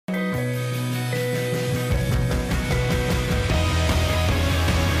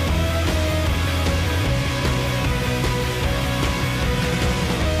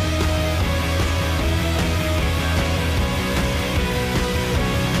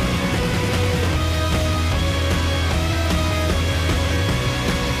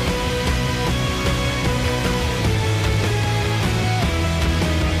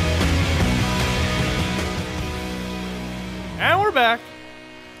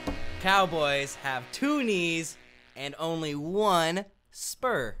Cowboys have 2 knees and only 1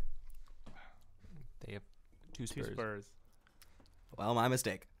 spur. They have 2 spurs. 2 spurs. Well, my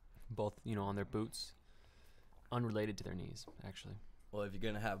mistake. Both, on their boots. Unrelated to their knees, actually. Well, if you're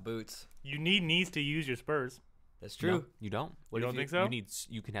going to have boots. You need knees to use your spurs. That's true. No, you don't. You don't think so?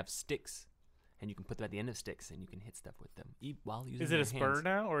 You can have sticks, and you can put them at the end of sticks, and you can hit stuff with them while using. Is it your a spur hands.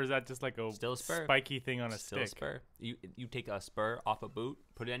 now, or is that just like a Still a spur. spiky thing on a Still stick? a spur. You take a spur off a boot,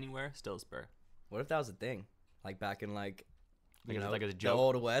 put it anywhere, still a spur. What if that was a thing? Like back in Like as a the joke?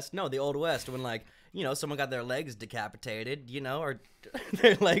 Old West? No, the Old West when someone got their legs decapitated, or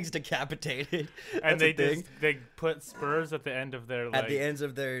their legs decapitated. And That's a thing. they put spurs at the end of their At the ends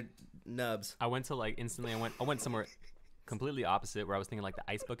of their nubs. I went to instantly. I went somewhere completely opposite where I was thinking like the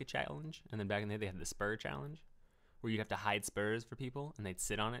ice bucket challenge, and then back in the day they had the spur challenge, where you'd have to hide spurs for people, and they'd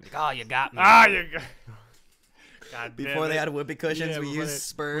sit on it. Like, oh, you got me. you got. God damn Before it. they had whoopee cushions, Yeah, we before used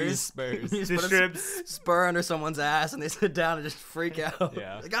spurs. spurs. You just The put a strips. spur under someone's ass, and they sit down and just freak out.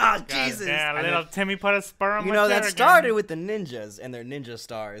 Yeah. Like, God Jesus. damn, And little then, Timmy put a spur on my that chair again. started with the ninjas and their ninja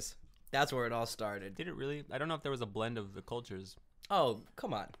stars. That's where it all started. Did it really? I don't know if there was a blend of the cultures. Oh,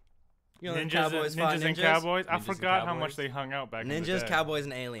 come on. Ninjas, Cowboys fought and cowboys. I Ninjas and forgot how much cowboys. they hung out back in the Ninjas, day. cowboys,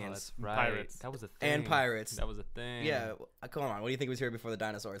 and Oh, aliens. that's right. Pirates. That was a thing. And pirates. That was a thing. Yeah, come on. What do you think was here before the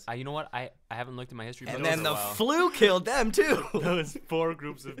dinosaurs? You know what? I haven't looked at my history. And books then in the a while. flu killed them, too. Those 4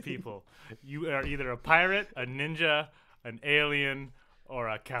 groups of people. You are either a pirate, a ninja, an alien, or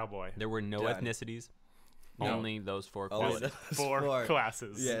a cowboy. There were no Done. ethnicities. No. Only those 4 Only qualities. those 4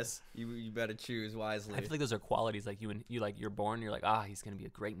 classes. Yes, you better choose wisely. I feel like those are qualities. Like you're born. You're like, he's gonna be a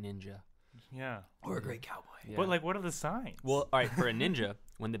great ninja. Yeah. Or a great cowboy. Yeah. But what are the signs? Well, all right. For a ninja,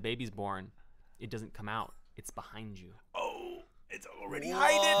 when the baby's born, it doesn't come out. It's behind you. Oh, it's already Whoa.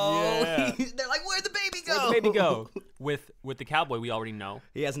 hiding. Yeah. They're like, where'd the baby go? Where'd the baby go? With the cowboy, we already know.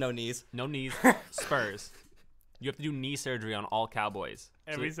 He has no knees. No knees, spurs. You have to do knee surgery on all cowboys.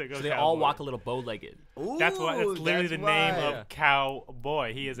 Every so, single so they all cowboy. walk a little bow-legged. Ooh, That's literally that's the why. name of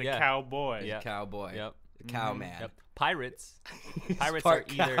cowboy. He is a Yeah. cowboy. Yeah. Cowboy. Yep. The cowman. Yep. Pirates. Pirates part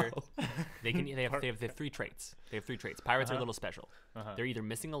are either cow. they have 3 traits. They have 3 traits. Pirates are a little special. Uh-huh. They're either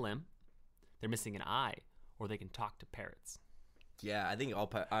missing a limb, they're missing an eye, or they can talk to parrots. Yeah, I think all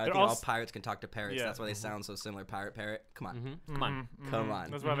also- pirates can talk to parrots. Yeah. That's why they sound so similar. Parrot. Come on. Come on. Come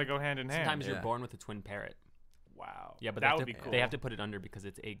on. That's why they go hand in hand. Sometimes you're Yeah. born with a twin parrot. Wow. Yeah, but that they, would have be to, cool. they have to put it under because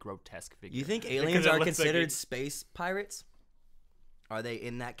it's a grotesque figure. You think Because aliens it are looks like considered it- space pirates? Are they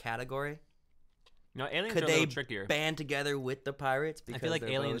in that category? No, aliens Could are a they little trickier. band together with the pirates? I Because feel like they're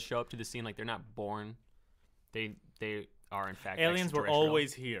aliens both- show up to the scene like they're not born. They are in fact Aliens were extraterrestrial.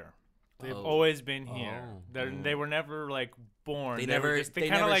 always here. They've Oh. always been here. Oh. They were never born. They They never- were just, they they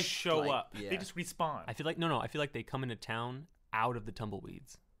kind of never show up. yeah. They just respawn. I feel like I feel like they come into town out of the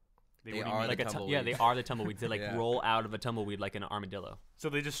tumbleweeds. They what do you are mean? the Like tumbleweeds. yeah, they are the tumbleweeds. They Yeah. roll out of a tumbleweed like an armadillo. So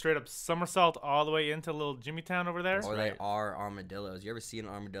they just straight up somersault all the way into little Jimmytown over there. Or right. they are armadillos. You ever see an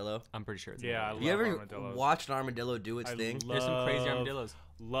armadillo? I'm pretty sure it's Yeah, I an love You ever armadillos. watched an armadillo do its I thing? There's some crazy armadillos.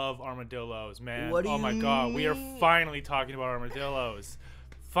 Love armadillos, man. What do Oh my you god, we are mean? finally talking about armadillos.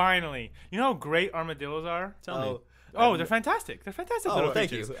 Finally. You know how great armadillos are? Tell me. Oh, they're fantastic. They're fantastic Oh, little well, thank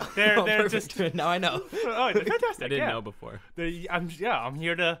creatures. you. They're Oh, they're perfect. just Now I know. oh, they're fantastic. I didn't yeah. know before. I'm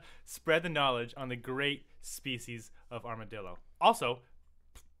here to spread the knowledge on the great species of armadillo. Also,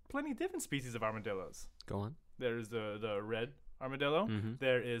 plenty of different species of armadillos. Go on. There's the red armadillo. Mhm.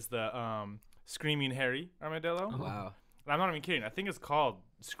 There is the screaming hairy armadillo. Wow. I'm not even kidding. I think it's called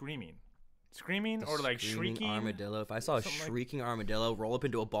screaming. Screaming or like Screaming shrieking. armadillo. If I saw a Something like- shrieking armadillo roll up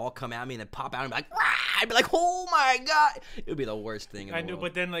into a ball, come at me, and then pop out and be like, "Rah!" I'd be like, oh my god. It would be the worst thing in I the know, world.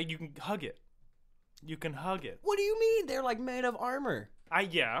 but then you can hug it. You can hug it. What do you mean? They're like made of armor.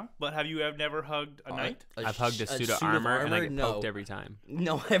 Yeah, but have you never hugged a knight? I've hugged a suit of armor and I get No. poked every time.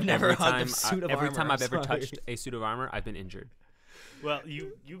 No, I've never hugged time, a suit of armor. every time I'm I've ever sorry. touched a suit of armor, I've been injured. Well,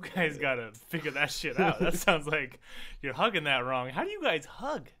 you guys gotta figure that shit out. That sounds like you're hugging that wrong. How do you guys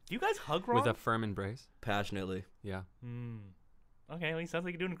hug? Do you guys hug wrong? With a firm embrace. Passionately. Yeah. Okay, well, sounds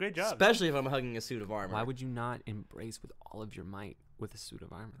like you're doing a great job. Especially if I'm hugging a suit of armor. Why would you not embrace with all of your might with a suit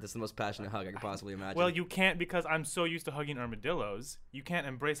of armor? That's the most passionate hug I could possibly imagine. Well, you can't because I'm so used to hugging armadillos. You can't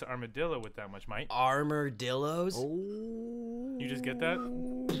embrace an armadillo with that much might. Armadillos? Oh. You just get that?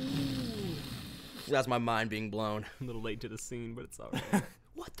 That's my mind being blown. A little late to the scene, but it's alright.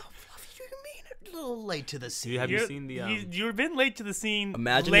 What the fluff do you mean? A little late to the scene. Have you seen the? You've been late to the scene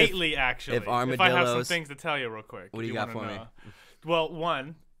Imagine lately, actually. if I have some armadillos- things to tell you real quick. What do if you got wanna for me? know. Well,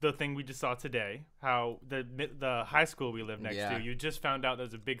 one, the thing we just saw today, how the high school we live next Yeah. to, you just found out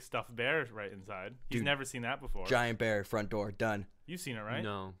there's a big stuffed bear right inside. He's Dude. never seen that before. Giant bear, front door, done. You've seen it, right?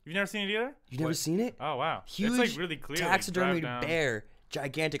 No. You've never seen it either? You've never seen it? Oh wow. Huge It's like really clear. taxidermied bear,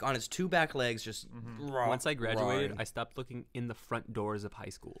 gigantic on its 2 back legs, just Once I graduated, roaring. I stopped looking in the front doors of high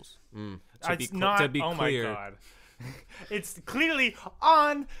schools. It's not. To be oh clear, my god. It's clearly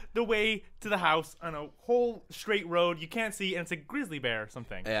on the way to the house on a whole straight road. You can't see, and it's a grizzly bear or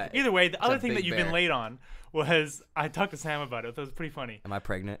something. Yeah, Either way, the it's other a thing that big you've bear. been late on was I talked to Sam about it. It was pretty funny. Am I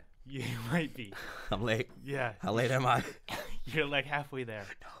pregnant? You might be. I'm late. Yeah. How late am I? You're like halfway there.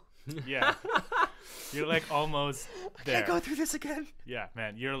 No. Yeah. You're like almost there. Can't go through this again. Yeah,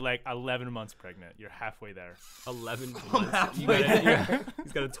 man. You're like 11 months pregnant. You're halfway there. 11 months. halfway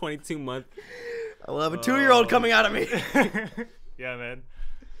He's got a 22-month. I will have a 2-year-old coming out of me. Yeah, man.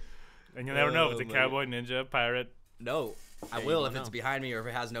 And you'll never know if it's a my cowboy, ninja, pirate. No. I you will won't if it's know. behind me or if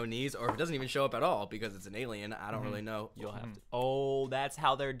it has no knees or if it doesn't even show up at all because it's an alien. I don't really know. You'll have to. Oh, that's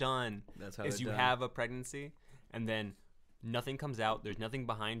how they're done. That's how Is they're you done. have a pregnancy, and then nothing comes out. There's nothing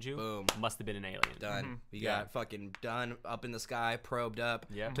behind you. Boom. Must have been an alien. Done. We Yeah. got fucking done up in the sky, probed up.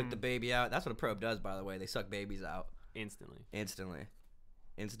 Yeah. Took the baby out. That's what a probe does, by the way. They suck babies out Instantly. instantly.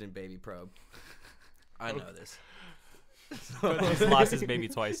 Instant baby probe. I know this. He's lost his baby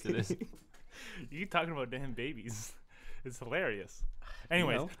twice to this. You keep talking about damn babies. It's hilarious.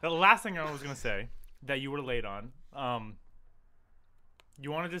 Anyways, know? the last thing I was going to say that you were late on,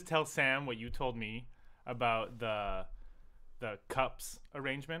 you want to just tell Sam what you told me about the cups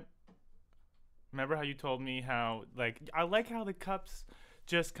arrangement? Remember how you told me how, like, I like how the cups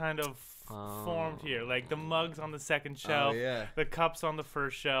just kind of formed here. Like, the mugs on the second shelf, yeah. the cups on the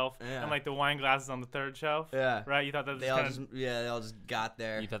first shelf, Yeah. and, like, the wine glasses on the third shelf. Yeah. Right? You thought that was They all just they all just got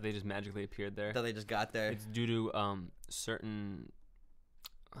there. You thought they just magically appeared there? Thought they just got there. It's due to certain,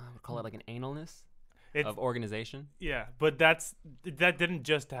 I would call it like an analness It's- of organization. Yeah, but that didn't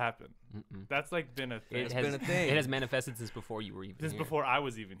just happen. Mm-mm. That's, like, been a thing. It's been a thing. It has manifested since before you were even Since here. before I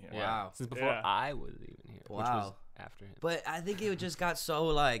was even here. Yeah. Wow. Since before Yeah. I was even here. Which was Wow. after him. But I think it just got so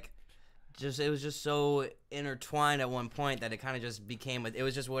like, it was just so intertwined at one point that it kind of just became it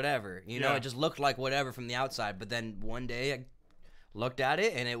was just whatever, you know. Yeah. It just looked like whatever from the outside, but then one day I looked at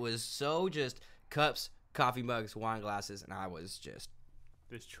it and it was so just cups, coffee mugs, wine glasses, and I was just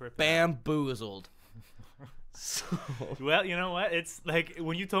This trip. bamboozled. So, Well, you know what? It's like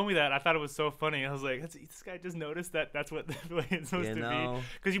when you told me that, I thought it was so funny. I was like, this guy just noticed that's what the way it's supposed You to know. be.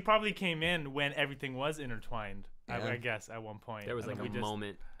 Because you probably came in when everything was intertwined. Yeah. I guess at one point There was And like we a just-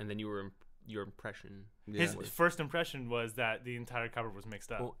 moment, and then your impression. yeah. His first impression was that the entire cover was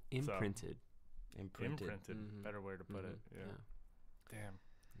mixed up. Well, imprinted. imprinted. Mhm. Better way to put it. Mhm. Yeah. Damn.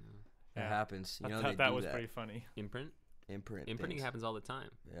 It Yeah. happens. You I know thought they that do was that. pretty funny. Imprint. Imprinting Imprinting happens all the time.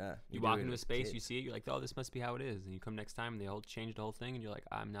 Yeah. You do walk it into a as space, you kids. see it, you're like, oh, this must be how it is. And you come next time, and they all change the whole thing, and you're like,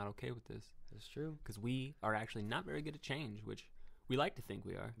 I'm not okay with this. That's true. Because we are actually not very good at change, which we like to think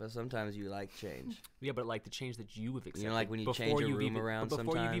we are. But sometimes you like change. Yeah, but like the change that you have accepted. like when you before change your you've room even, around but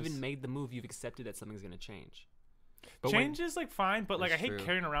before you've sometimes. even made the move, you've accepted that something's going to change. But when- Change is like fine, but like I That's hate true.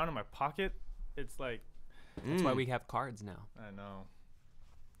 carrying around in my pocket. It's like that's why we have cards now. I know.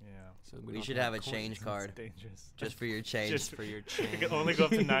 Yeah. So We don't should to have a coins. change It's card dangerous. just for your change. Just for your It change. can only go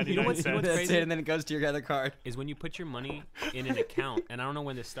up to 99 You know what's cents. That's crazy? it, and then it goes to your other card. Is when you put your money in an account, and I don't know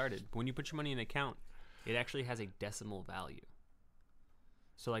when this started, but when you put your money in an account, it actually has a decimal value.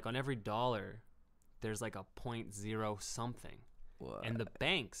 So like on every dollar, there's like a 0.0 something. What? And the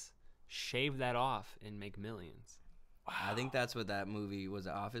banks shave that off and make millions. I think that's what that movie was.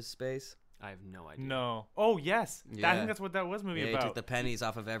 Office Space. I have no idea. No. Oh yes. I Yeah. think that's what that was movie Yeah, he about. took the pennies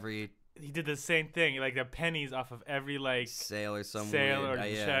off of every He did the same thing, like the pennies off of every like sale or some sale weird, or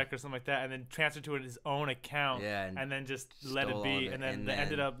yeah. check or something like that, and then transferred to his own account. Yeah, and then just let it stole all be, of it, and then and they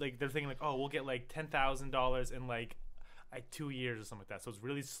ended then- up like they're thinking like, oh, we'll get like $10,000 in like 2 years or something like that. So it's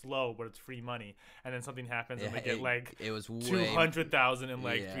really slow, but it's free money. And then something happens, and Yeah, they get like it was way 200,000 in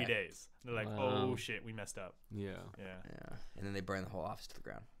like Yeah. 3 days. They're like, Wow. oh shit, we messed up. Yeah. Yeah. Yeah, and then they burned the whole office to the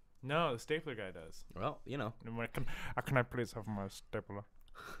ground. No, the stapler guy does. Well, you know, And when can I please have my stapler?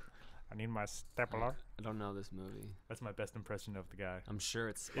 I need my stapler. I don't know this movie. That's my best impression of the guy. I'm sure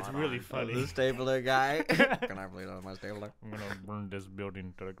it's It's spot really on. funny. the stapler guy. Can I please have my stapler? I'm gonna burn this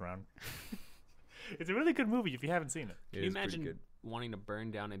building to the ground. It's a really good movie if you haven't seen it. Can you imagine wanting to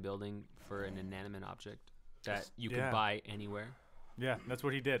burn down a building for an inanimate object that you could Yeah. buy anywhere? Yeah, that's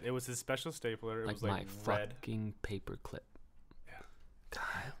what he did. It was his special stapler. It Like was like my red. fucking paperclip. Yeah.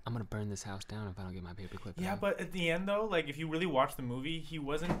 God, I'm gonna burn this house down if I don't get my paperclip. Yeah, but at the end though, like if you really watch the movie, he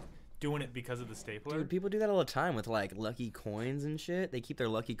wasn't doing it because of the stapler. Dude, people do that all the time with like lucky coins and shit. They keep their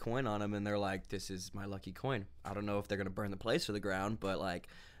lucky coin on them, and they're like, "This is my lucky coin." I don't know if they're gonna burn the place to the ground, but like,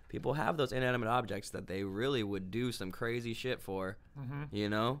 people have those inanimate objects that they really would do some crazy shit for. You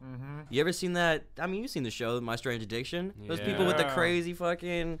know? You ever seen that? I mean, you've seen the show My Strange Addiction. Those people with the crazy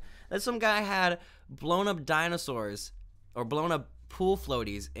fucking. That some guy had blown up dinosaurs or blown up pool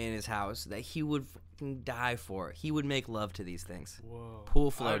floaties in his house that he would fucking die for. He would make love to these things. Whoa.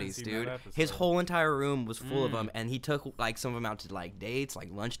 Pool floaties, dude. His whole entire room was full of them, and he took like some of them out to like dates, like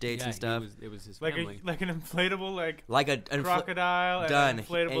lunch dates and stuff. It was his Like family. like an inflatable like a crocodile done. and an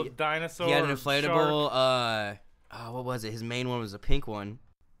inflatable dinosaur. He had an or inflatable. shark. What was it? His main one was a pink one.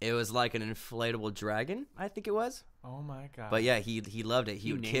 It was like an inflatable dragon, I think it was. Oh my god. But yeah, he loved it. He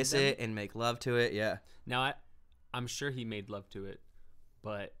You would named kiss them? it and make love to it. Yeah. Now I'm sure he made love to it,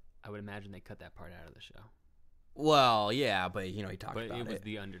 but I would imagine they cut that part out of the show. Well, yeah, but he talked But about it was it.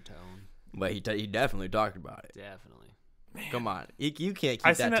 the undertone. But he definitely talked about it. Definitely. Come on, you can't keep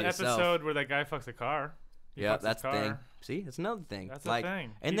I that seen to that yourself. episode where that guy fucks a car. He Yeah, fucks that's a the thing. car. See, that's another thing. That's like, the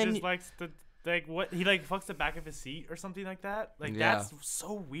thing. and he then just likes to what he like fucks the back of his seat or something like that. Like Yeah. that's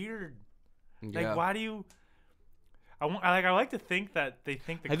so weird. yeah. Like why do you? I like to think that they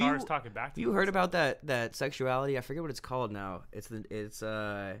think the Have car you- is talking back to Have you them heard and stuff. about that sexuality? I forget what it's called now. It's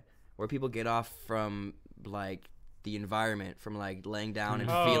where people get off from like the environment, from like laying down and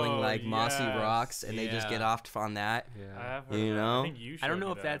feeling like mossy yes. rocks, and they just get off on that. I Yeah. have heard You of that. know? I think you I don't showed know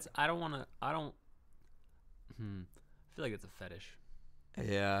me if that. that's. I don't. I feel like it's a fetish.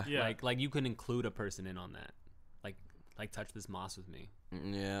 Yeah. Yeah. Like you can include a person in on that. Like touch this moss with me.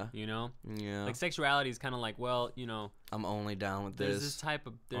 Yeah. You know? Yeah. Like sexuality is kind of like, well, I'm only down with there's this. this type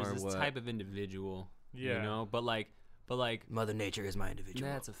of individual. Yeah. You know, but like Mother Nature is my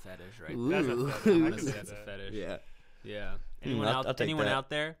individual. that's a fetish, right? Ooh. That's a fetish. I Honestly, see that's a that. fetish. Yeah. Yeah. I'll take Anyone that. out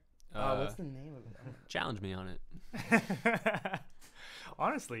there? What's the name of it? Challenge me on it.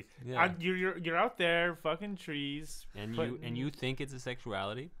 Honestly, Yeah. you're out there fucking trees, And you think it's a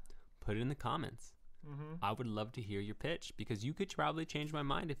sexuality? Put it in the comments. Mhm. I would love to hear your pitch because you could probably change my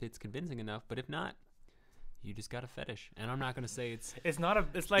mind if it's convincing enough. But if not, you just got a fetish, and I'm not gonna say it's It's not a.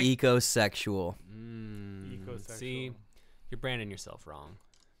 It's like Ecosexual. Ecosexual. See, you're branding yourself wrong,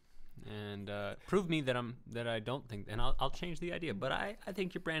 and prove me that I don't think, and I'll change the idea. But I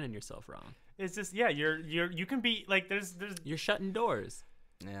think you're branding yourself wrong. It's just you can be like there's You're shutting doors.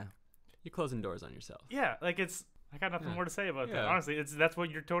 Yeah. You're closing doors on yourself. yeah like it's. I got nothing more to say about that. Yeah. Honestly, that's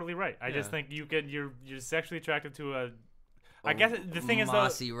what you're totally right. I just Yeah. think you're sexually attracted to a. I guess the thing is though,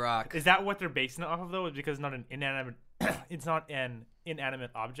 mossy rock. is that what they're basing it off of though? Is because it's not an inanimate. It's not an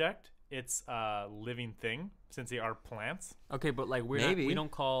inanimate object. It's a living thing since they are plants. Okay, but like Maybe. we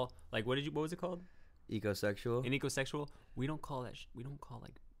don't call like what was it called? Ecosexual. An ecosexual. We don't call that. We don't call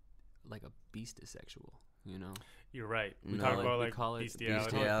like a beast is sexual. You know. You're right. We No, talk like, about we like call it bestiality.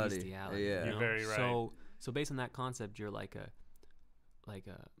 bestiality. bestiality, Yeah. you You're know? very right. So based on that concept, you're like a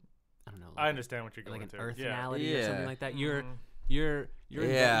I don't know. I understand what you're going like an to. earthnality Yeah. or something like that. You're Mhm. you're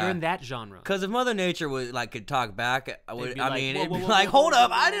Yeah. you're in that genre. Because if Mother Nature would could talk back, I They'd be I like, mean, whoa, it'd whoa, be whoa, like, whoa, hold whoa,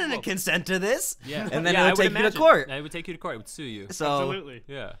 up, whoa, I whoa, didn't whoa. consent to this. Yeah, And then yeah, it I would take you to imagine. court. I would take you to court. I would sue you. So Absolutely.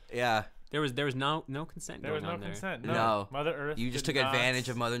 Yeah, yeah, there was no consent There was going no on there. consent. No. No. Mother Earth. you just did took not- advantage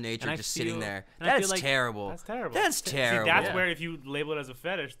of Mother Nature And I just sitting feel- there. and I feel That's like- terrible. That's terrible. That's terrible. See, that's Yeah. where if you label it as a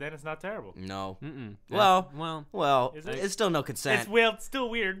fetish, then it's not terrible. No. Mm-mm. Well, Well, Is it? it's still no consent. It's still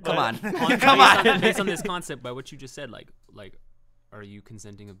weird. Come but- on. on- Come based on. based on this concept, by what you just said, like, are you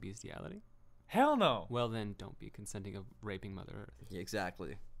consenting of bestiality? Hell no. Well, then don't be consenting of raping Mother Earth.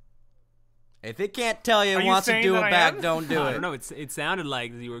 Exactly. If it can't tell you Are it you wants to saying do it that I back, am? don't do I it. don't know. It sounded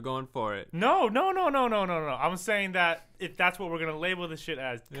like you were going for it. No. I'm saying that if that's what we're gonna label this shit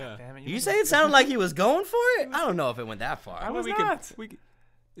as. Yeah. God damn it. You say it sounded like he was going for it? I don't know if it went that far. I was we not.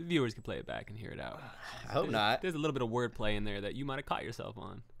 the viewers can play it back and hear it out. I hope not. There's a little bit of wordplay in there that you might have caught yourself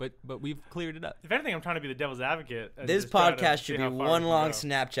on, but we've cleared it up. If anything, I'm trying to be the devil's advocate. and This just try to podcast see should be how far we one can long go.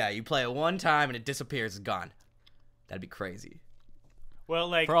 Snapchat. You play it one time and it disappears. It's gone. That'd be crazy. Well,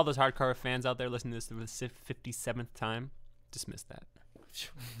 like For all those hardcore fans out there listening to this for the 57th time, dismiss that.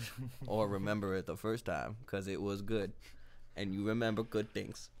 Or remember it the first time because it was good. And you remember good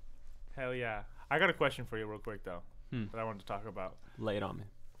things. hell yeah. I got a question for you, real quick though, Hmm. that I wanted to talk about. Lay it on me.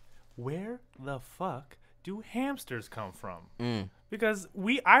 Where the fuck do hamsters come from? Mm. Because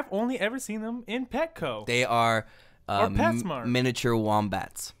I've only ever seen them in Petco. They are Or PetSmart. miniature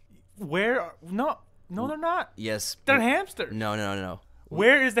wombats. Where? No, they're not. Yes. They're hamsters. No.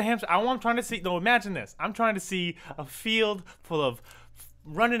 Where is the hamster? I'm trying to see. No, imagine this. I'm trying to see a field full of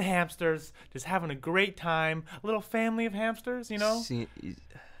running hamsters, just having a great time. A little family of hamsters, you know.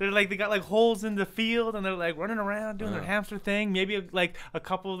 They're like they got like holes in the field and they're like running around doing their hamster thing. Maybe like a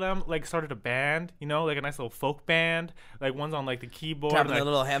couple of them like started a band, you know, like a nice little folk band. Like one's on like the keyboard, Tapping like, their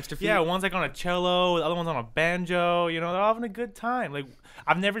little hamster feet. yeah, one's like on a cello, the other one's on a banjo. You know, they're all having a good time. Like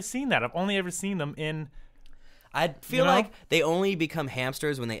I've never seen that. I've only ever seen them in. I feel like they only become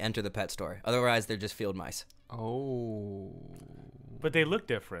hamsters when they enter the pet store. Otherwise, they're just field mice. Oh. But they look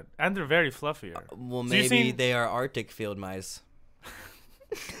different and they're very fluffier. Well, So maybe they are Arctic field mice.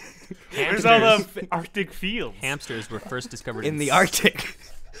 There's all the Arctic fields. Hamsters were first discovered In the Arctic.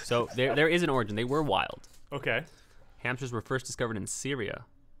 So there is an origin. They were wild. Okay. Hamsters were first discovered in Syria,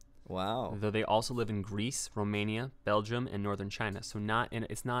 Wow. though they also live in Greece, Romania, Belgium, and northern China. So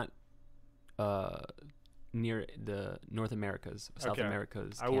it's not near the North Americas, South Okay.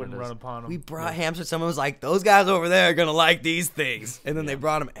 Americas. I wouldn't Canadas. run upon them. We brought hamsters. Someone was like, those guys over there are going to like these things. And then they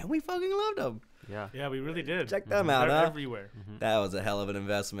brought them, and we fucking loved them. Yeah. Yeah, we really did. Check them out, They're huh? everywhere. That was a hell of an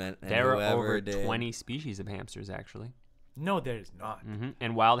investment. And There are whoever over did. 20 species of hamsters, actually. No, there's not.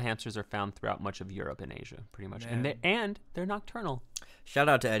 And wild hamsters are found throughout much of Europe and Asia, pretty much. Man. And they're nocturnal. Shout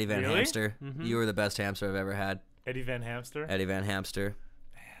out to Eddie Van Really? Hamster. You were the best hamster I've ever had. Eddie Van Hamster. Eddie Van Hamster.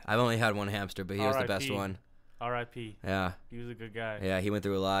 I've only had one hamster, but he was the best R.I.P.. one. R.I.P. Yeah. He was a good guy. Yeah, he went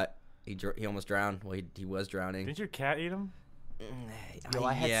through a lot. He almost drowned. Well, he was drowning. Didn't your cat eat him? Yo,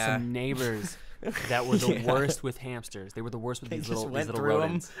 I had Yeah. some neighbors that were the Yeah. worst with hamsters. They were the worst with They these just little went little through 'em.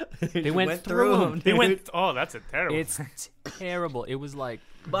 rodents. They went through 'em. They went. Oh, that's a terrible. It's terrible. It was like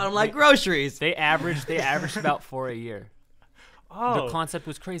Bottom like groceries. they averaged about 4 a year. oh, The concept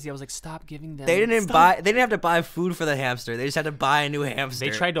was crazy. I was like, stop giving them. They didn't Stop. They didn't have to buy food for the hamster. They just had to buy a new hamster.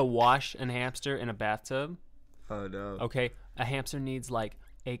 They tried to wash a hamster in a bathtub. Oh no. Okay, a hamster needs like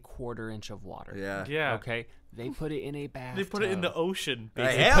a 1/4 inch of water. Yeah. yeah. Okay, they put it in a bathtub. They put it in the ocean. Hey,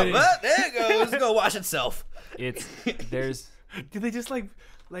 They yeah, put it- but there it goes. Let's go wash itself. There's Did they just like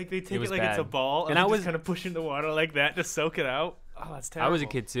they take it was like it's a bad. ball And and I I was- just kind of pushing the water like that to soak it out? Oh, that's I terrible. was a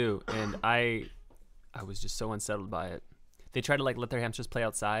kid too, and I was just so unsettled by it. They tried to like let their hamsters play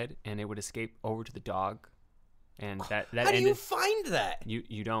outside, and it would escape over to the dog, and that How do ended. you find that?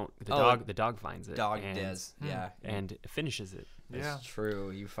 You don't. Oh, The dog finds it. Dog and, does. Yeah. and finishes it. Yeah. It's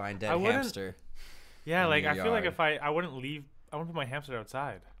true. You find dead I wouldn't- hamster. Yeah, in like your I feel like yard. if I wouldn't leave, I wouldn't put my hamster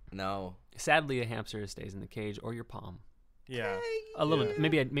outside. No. Sadly, a hamster stays in the cage or your palm. Yeah. A little,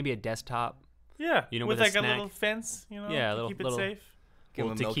 maybe a desktop. Yeah. You know, with with a like a snack. little fence, you know, Yeah, a to little- keep it little- safe. Give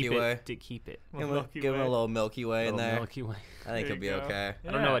him a to Milky keep Way. it. To keep it. Give him a Milky give him a Way. little Milky Way in Little there. Milky Way. I think There he'll be you go. okay.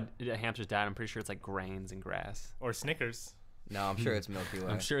 I don't know what a hamster's diet. I'm pretty sure it's like grains and grass. Or Snickers. No, I'm sure it's Milky Way.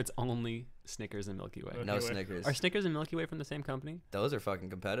 I'm sure it's only Snickers and Milky Way. Okay. No Milky Way. Snickers. Are Snickers and Milky Way from the same company? Those are fucking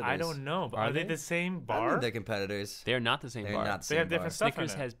competitors. I don't know, but Are are they they? the same I bar? think they're competitors. They are not the same They're bar. not the They same have different bar. stuff in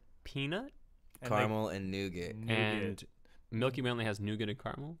Snickers it. has peanut, And Caramel and nougat. Nougat. and Milky Way only has nougat and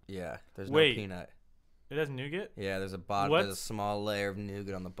caramel. Yeah, there's Wait. no peanut. It has nougat. Yeah, there's a bottom. What's- There's a small layer of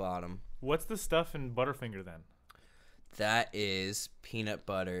nougat on the bottom. What's the stuff in ButterFinger then? That is peanut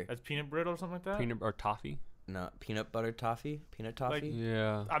butter. That's peanut brittle or something like that. Peanut or toffee. No, peanut butter toffee. Peanut toffee.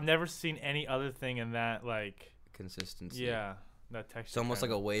 Yeah. I've never seen any other thing in that like. Consistency. Yeah, that texture. It's almost like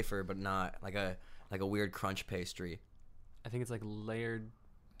kinda. a wafer, but not like a weird crunch pastry. I think it's like layered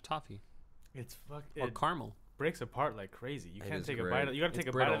toffee It's fuck. or It caramel. breaks apart like crazy. You It can't is take a great. bite. You gotta It's take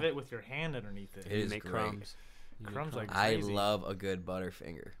a bite of brittle. it with your hand underneath it. It You is make great. crumbs. You make Crumbs like I crazy. love a good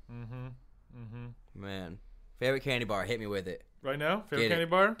Butterfinger. Mm-hmm. Mm-hmm. Man, favorite candy bar. Hit me with it. Right now, favorite Get it. candy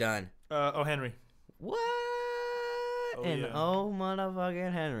bar. Done. Oh Henry. What? Oh, And yeah. oh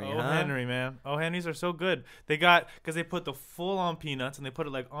motherfucking Henry, Oh huh? Henry, man. Oh Henrys are so good. They got because they put the full on peanuts and they put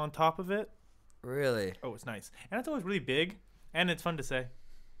it like on top of it. Really? Oh, it's nice, and it's always really big, and it's fun to say.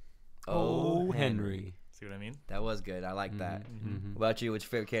 Oh, Henry. See what I mean? That was good. I like that. Mhm. What about you? What's your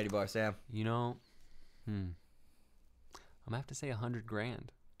favorite candy bar, Sam? You know, I'm gonna have to say $100,000.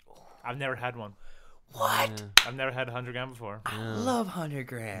 I've never had one. What? Yeah. I've never had $100,000 before. I Yeah. love 100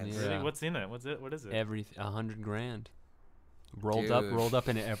 grand. Yeah. Really? What's in it? What's it? What is it? $100,000. Rolled Dude. up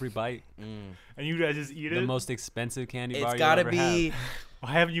in every bite. Mm. And you guys just eat The it? most expensive candy bar It's you'll gotta ever be. have.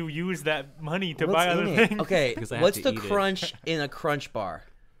 Why haven't you used that money to What's buy in other it? things? Okay, Because I have what's to the eat it. crunch in a crunch bar?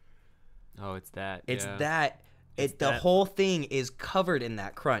 Oh, it's that. It's yeah. that. It's The that. whole thing is covered in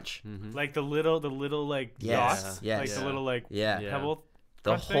that crunch. Mhm. Like the little like Yes, dots, yes. like the Yeah. little like Yeah. Yeah. pebble.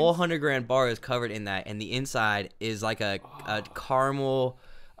 The crunch whole things? 100 grand bar is covered in that, and the inside is like a caramel.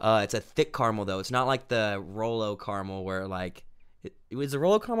 It's a thick caramel though. It's not like the Rolo caramel where like. Is the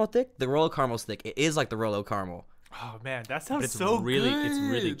Rolo caramel thick? The Rolo caramel's thick. It is like the Rolo caramel. Oh man, that But sounds it's so really, good. it's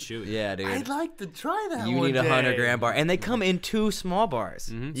really chewy. Yeah, dude. I'd like to try that. You one need a day. 100-gram bar, and they come in 2 small bars.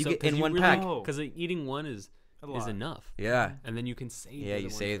 Mm-hmm. You get in one pack. Because eating one is enough. Yeah. And then you can save. Yeah, you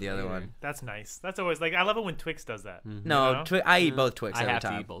save the other one. That's nice. That's always like I love it when Twix does that. No, You know? I eat both Twix I every have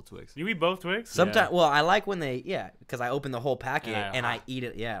time. to eat both Twix. You eat both Twix? Sometimes, well, I like when they, because I open the whole packet Yeah. and I eat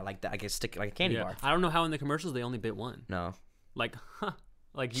it, like that. I can stick it like a candy bar. I don't know how in the commercials they only bit one. No. Like,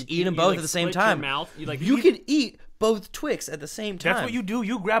 like you Eat them both like, at the same split your time. Mouth. You can eat both Twix at the same time. That's what you do.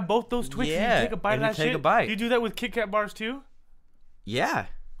 You grab both those Twix and Yeah, you take a bite and of you that take shit. a bite. Do you do that with Kit Kat bars too? Yeah.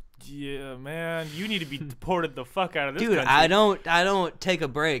 Yeah, man. You need to be deported the fuck out of this Dude, country. I don't take a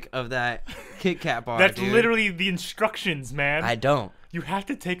break of that Kit Kat bar. That's dude. literally the instructions, man. I don't. You have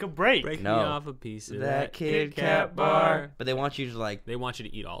to take a break. break No. me off a piece of That Kit Kat bar. But they want you to like. They want you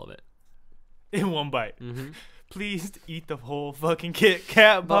to eat all of it. In one bite. Mm-hmm. Please eat the whole fucking Kit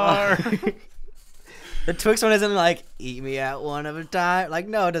Kat bar. The Twix one isn't like eat me out one at a time. Like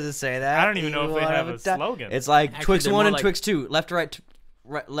no, it doesn't say that. I don't even Eat know if they one have at a time. slogan. It's like Actually, Twix they're 1 more and like- Twix 2, left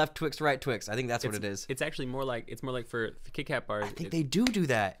left Twix, right Twix. I think that's what it is. It's actually more like for Kit Kat bars. I think they do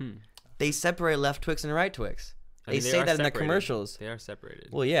that. They separate left Twix and right Twix. I They mean, say are that in the separated. commercials. They are separated.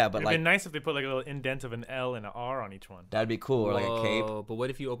 Well, yeah, but It'd like been nice if they put like a little indent of an L and an R on each one. that'd be cool, or like a cape. Whoa, but what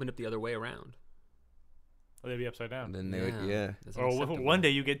if you opened up the other way around? Or they'd be upside down. And then they would, yeah. That's Or unacceptable. one day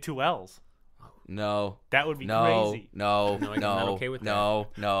you get 2 L's. No. That would be No. crazy. No. No, I'm not okay with no.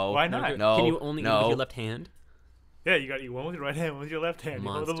 No. Why No, not? No. Can you only eat no. with your left hand? Yeah, you got one with your right hand, one with your left hand. You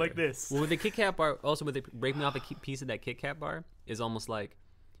hold them like Monster. this. Well, with the Kit Kat bar, also with the break me off a piece of that Kit Kat bar is almost like,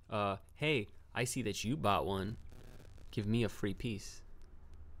 hey, I see that you bought one. Give me a free piece.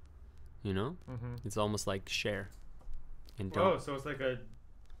 You know? Mm-hmm. It's almost like share. And Oh, don't. so it's like a.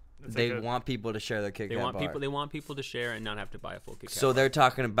 It's They like a, want people to share their Kit They Kat want bar. people. They want people to share and not have to buy a full Kit Kat. So bar. they're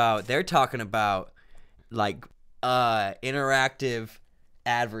talking about like interactive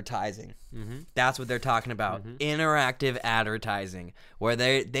advertising. Mm-hmm. That's what they're talking about. Interactive advertising, where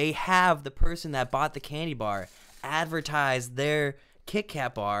they have the person that bought the candy bar advertise their Kit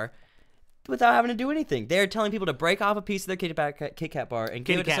Kat bar without having to do anything. They're telling people to break off a piece of their Kit Kat bar and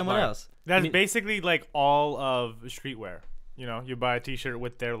give it to Kat someone bar. else. That's basically like all of streetwear. You know, you buy a T-shirt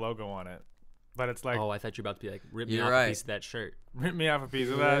with their logo on it, but it's like Oh, I thought you were about to be like, rip me You're off right. a piece of that shirt. rip me off a piece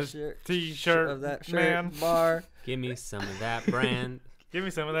of That that shirt- T-shirt, of that shirt man. bar. Give me some of that brand. Give me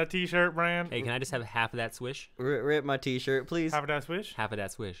some of that T-shirt brand. Hey, can I just have half of that swish? Rip my T-shirt, please. Have it at Swish. Half of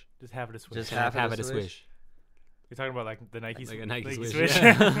that swish. Just have it at Swish. Just Can I half have of it the a swish? swish? You're talking about like the Nike, Like a Nike Swish. Swish,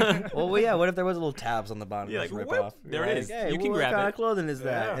 yeah. Well, yeah. What if there was little tabs on the bottom? Yeah, just like, rip whoop, off. there You're it is. Hey, You can what grab kind it. of clothing is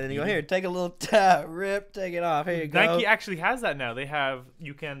that? Yeah. And then you go here, take a little tab, rip, take it off. Here you go. Nike actually has that now. They have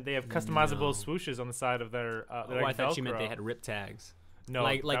customizable No. swooshes on the side of their. Oh, like I thought you meant Velcro. they had rip tags. No,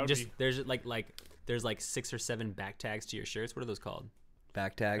 like that would just be- there's there's like 6 or 7 back tags to your shirts. What are those called?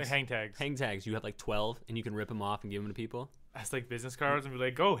 Back like tags. hang tags. Hang tags. You have like 12, and you can rip them off and give them to people. That's like business cards, and be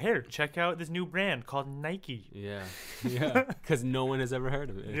like, "Go here, check out this new brand called Nike." Yeah, yeah. Because no one has ever heard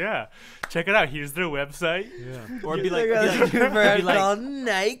of it. Yeah, check it out. Here's their website. Yeah. Or it'd be like, It'd it'd be like, called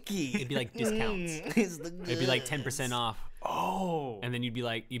Nike. it'd be like discounts. It's the It'd be like goods. 10% off, Oh, and then you'd be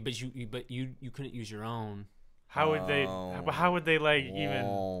like, but you couldn't use your own. how would they? Oh. How would they like even?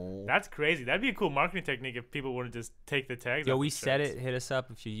 Whoa. That's crazy. That'd be a cool marketing technique if people wouldn't just take the tags. Yo, off we the said shirts. it. Hit us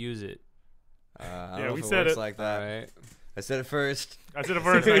up if you use it. I don't Yeah, know we if said works it. like All that. right. I said it first. I said it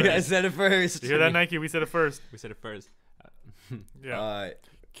first. I Nike. said it first. You hear that, Nike? We said it first. We said it first. Yeah.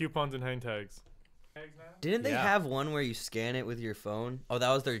 Coupons and hang tags. Didn't they Yeah. have one where you scan it with your phone? Oh, that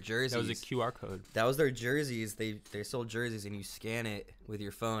was their jerseys. That was a QR code. That was their jerseys. They sold jerseys, and you scan it with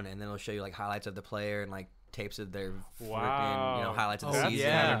your phone, and then it'll show you like highlights of the player and like tapes of their Wow. highlights of the Oh, That's season.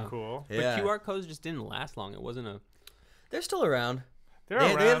 yeah. kind of cool. Yeah. But QR codes just didn't last long. It wasn't a. They're still around. They're They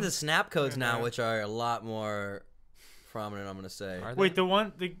have around. the snap codes now, Yeah. which are a lot more prominent. I'm gonna say. Are they? Wait,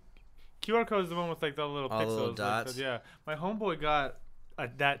 the QR code is the one with like the little All the pixels. little like dots? yeah, my homeboy got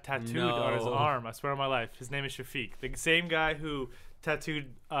that tattooed on his No. arm. I swear on my life. His name is Shafiq, the same guy who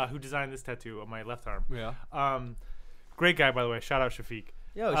designed this tattoo on my left arm. Yeah. Great guy, by the way. Shout out Shafiq.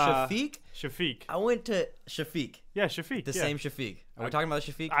 Yo, Uh, Shafiq. Shafiq. I went to Shafiq. Yeah, Shafiq. The yeah. same Shafiq. Are we talking about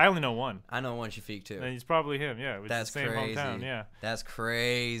Shafiq? I only know one, I know one Shafiq too. and he's probably him. Yeah, it was That's the same crazy. hometown. Yeah, That's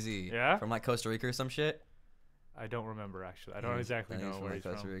crazy. Yeah? From like Costa Rica or some shit. I don't remember actually. I don't exactly know where he's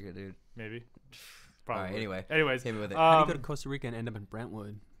Costa from. Rica, dude. Maybe. All right. Anyway. Anyways, Hit me with it. How do you go to Costa Rica and end up in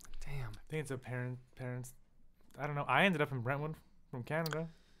Brentwood? Damn. I think it's a parents. I don't know. I ended up in Brentwood from Canada.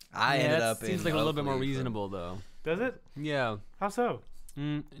 I Yeah, ended that up in. seems like a little bit more Oakley reasonable though. Does it? Yeah. How so?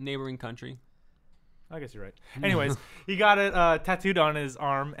 Neighboring country. I guess you're right. Anyways, he got it tattooed on his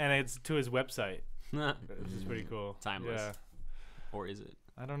arm, and it's to his website. Which is pretty cool. Timeless. Yeah. Or is it?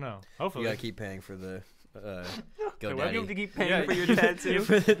 I don't know. Hopefully. You gotta keep paying for the Why GoDaddy. do you have to keep paying Yeah. for your tattoo?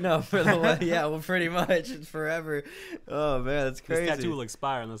 For the one, yeah, well, pretty much it's forever. Oh man, that's crazy. This tattoo will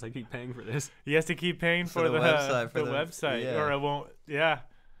expire unless I keep paying for this. He has to keep paying for the website, the website, yeah. or it won't. Yeah.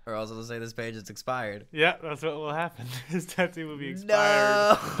 Or else it'll say this page is expired. Yeah, that's what will happen. His tattoo will be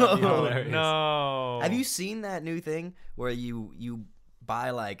expired. No. Oh, no. Have you seen that new thing where you buy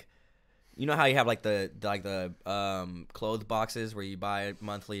like, you know how you have like the clothes boxes where you buy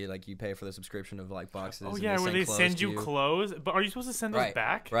monthly, like you pay for the subscription of like boxes. Oh and yeah, where they clothes send to you clothes. But are you supposed to send those Right,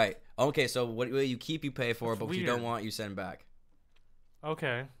 back? Right. Okay, so what you keep, you pay for, That's but what you don't weird. want, you send back.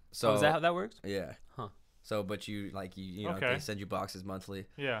 Okay. So is that how that works? yeah. Huh. So, but you like you know Okay. they send you boxes monthly.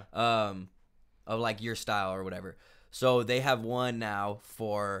 Yeah. Of like your style or whatever. So they have one now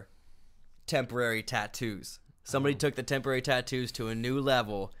for temporary tattoos. Somebody took the temporary tattoos to a new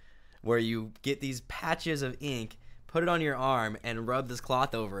level where you get these patches of ink, put it on your arm, and rub this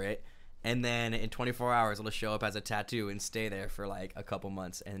cloth over it. And then in 24 hours, it'll show up as a tattoo and stay there for like a couple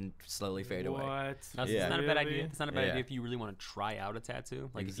months and slowly fade away. What? That's Yeah. not a bad Really? idea. It's not a bad Yeah. idea if you really want to try out a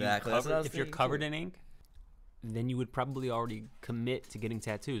tattoo. Like Exactly. That's what I was if you're thinking, covered too. in ink, then you would probably already commit to getting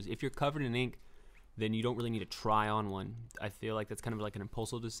tattoos. If you're covered in ink, then you don't really need to try on one. I feel like that's kind of like an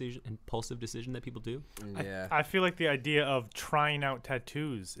impulsive decision that people do. Yeah. I feel like the idea of trying out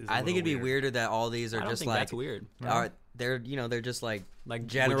tattoos is. I think it'd be weirder that all these are I don't just think like that's weird. they're they're just like Like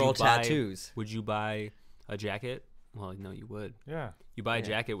general would you buy- tattoos. Would you buy a jacket? Well, no, you would. Yeah. You buy a Yeah.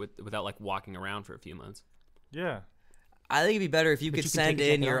 jacket without like walking around for a few months. Yeah. I think it'd be better if you But could you can take send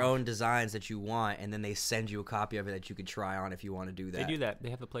a in jacket your off. own designs that you want, and then they send you a copy of it that you could try on if you want to do that. They do that. They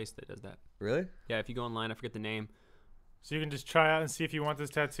have a place that does that. Really? Yeah, if you go online, I forget the name. So you can just try out and see if you want this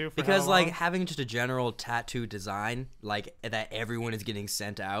tattoo for Because how like long? having just a general tattoo design like that everyone is getting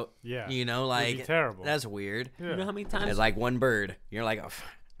sent out. Yeah. You know, Would be like terrible. that's weird. Yeah. You know how many times? It's like one bird. You're like, oh,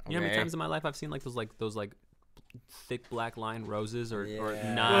 You know how many okay. times in my life I've seen like those thick black line roses or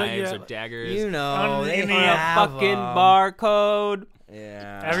Yeah. knives Well, or yeah. daggers. You know, On they the have fucking 'em. barcode.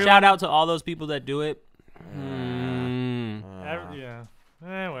 Yeah. Everyone- Shout out to all those people that do it. Yeah.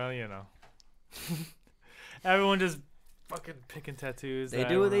 Well, you know. Everyone just fucking picking tattoos. They that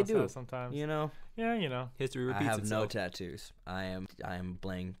do what everyone they else do. has sometimes. You know, Yeah, you know. History I repeats have no itself. tattoos. I am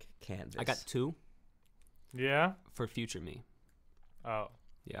blank canvas. I got 2 Yeah. for future me. Oh,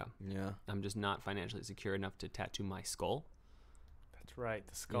 Yeah, Yeah. I'm just not financially secure enough to tattoo my skull. that's right.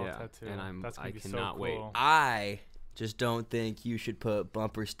 The skull Yeah, tattoo. and That's gonna I be cannot so wait. cool. I just don't think you should put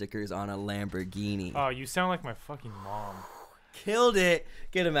bumper stickers on a Lamborghini. Oh, you sound like my fucking mom. Killed it.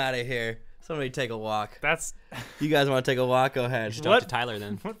 Get him out of here. Somebody take a walk. That's You guys want to take a walk? Go You ahead. should What? talk to Tyler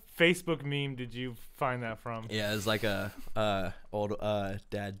then. what Facebook meme did you find that from? Yeah, it's like a old white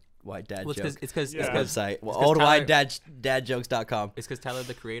dad Well, joke. it's because Yeah. Website. Well, 'cause old white Tyler- dadjokes.com. it's because Tyler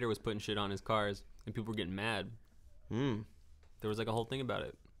the creator was putting shit on his cars and people were getting mad. Hmm. There was like a whole thing about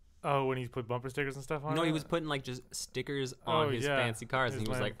it. Oh, when he put bumper stickers and stuff on. No, it? he was putting like just stickers on Oh, his yeah. fancy cars, and His he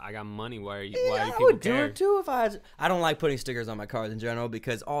was lamp. like, "I got money. Why are you? Yeah, Why do I people would do care?" it too if I don't like putting stickers on my cars in general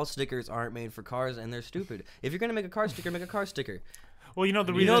because all stickers aren't made for cars and they're stupid. If you're gonna make a car sticker, make a car sticker. Well, you know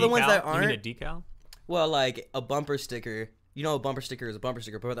the You reason. know the mean a ones that decal? You mean a aren't? decal? Well, like a bumper sticker. You know, a bumper sticker is a bumper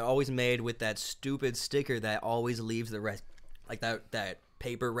sticker, but they're always made with that stupid sticker that always leaves the rest, like that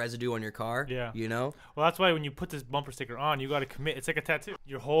paper residue on your car. Yeah. You know. Well, that's why when you put this bumper sticker on, you got to commit. It's like a tattoo.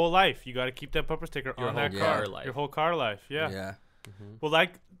 Your whole life, you got to keep that bumper sticker Your on whole that car car. life. Your whole car life. Yeah. Yeah. Well,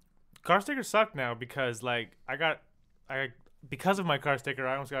 like, car stickers suck now because like because of my car sticker,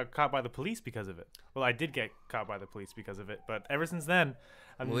 I almost got caught by the police because of it. Well, I did get caught by the police because of it, but ever since then,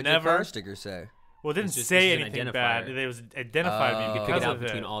 I've What did never. your car sticker say? Well, it didn't It's just- say it's just an anything bad. identifier. It was identified Oh. me You because pick it out of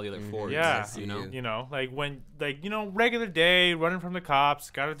between it. all the other Fords. Yeah. You know. You. You know, like when, like, you know, regular day, running from the cops,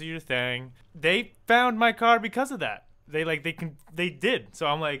 gotta do your thing. They found my car because of that. They did. So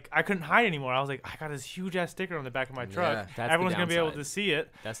I'm like, I couldn't hide anymore. I was like, I got this huge ass sticker on the back of my truck. Yeah. That's the Everyone's gonna be able downside. to see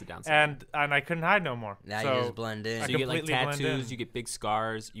it, That's the downside. and I couldn't hide no more. Now so you just blend in. I So you get like completely blend in. tattoos, you get big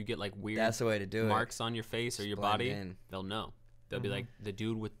scars, you get like weird That's the way to do it. marks on your face or your blend body. in. They'll know. They'll be like the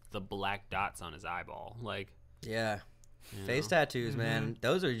dude with the black dots on his eyeball. Like, Yeah. you Face know. tattoos, man.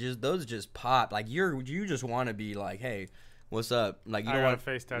 Those just pop. Like you just want to be like, hey, what's up? Like you I don't got a want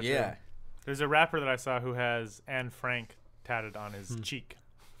face tattoo. Yeah. There's a rapper that I saw who has Xan Frank tatted on his cheek.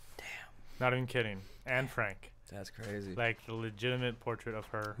 Damn. Not even kidding. Xan Frank. That's crazy. Like the legitimate portrait of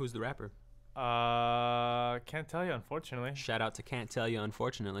her. Who's the rapper? Can't tell you, unfortunately. Shout out to Can't Tell You,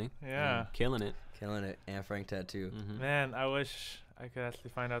 unfortunately. Yeah. Killing it. Killing it. Anne Frank tattoo. Mhm. Man, I wish I could actually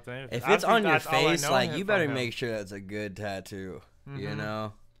find out the name. If I it's think on your that's all I face, know like him you from better him. make sure that's a good tattoo. You Mhm.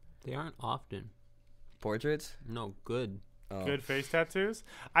 know. They aren't often. portraits? No, good. Oh. Good face tattoos.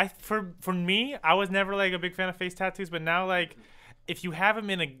 For me, I was never like a big fan of face tattoos, but now like if you have them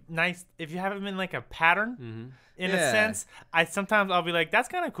in like a pattern in a sense, I'll be like, that's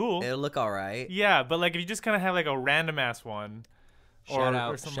kind of cool. It'll look all right. Yeah, but like if you just kind of have like a random ass one, Shout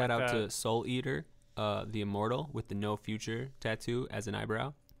out to Soul Eater, the Immortal with the No Future tattoo as an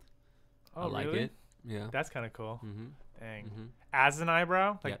eyebrow. Oh, I like really? it. Yeah. That's kind of cool. Mm-hmm. Dang. Mm-hmm. As an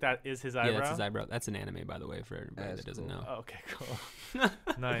eyebrow? Like Yeah. that is his eyebrow? Yeah, that's his eyebrow. That's an anime, by the way, for everybody That's that doesn't cool. know. Oh, okay, cool.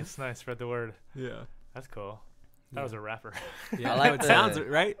 Nice. Spread the word. Yeah. That's cool. That was a rapper. Yeah, I like it the- sounds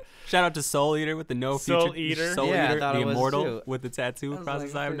right. Shout out to Soul Eater with the No Soul Future. Eater? Soul Yeah, I Eater, thought the it was Immortal too. with the tattoo I was across like,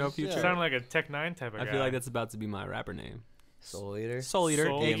 his eye of No holy shit. Future. Sounded like a Tech 9 type of guy. I feel like that's about to be my rapper name. Soul Eater. Soul Eater,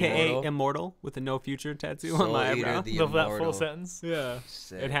 Soul aka Immortal. Immortal with the No Future tattoo Soul on my Eater, eyebrow. the Love that full Immortal. sentence. Yeah,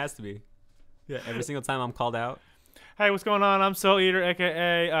 Sick. it has to be. Yeah, every single time I'm called out. Hey, what's going on? I'm Soul Eater,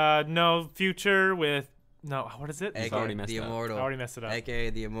 aka No Future with what is it? AKA already messed the up. Immortal. I already messed it up.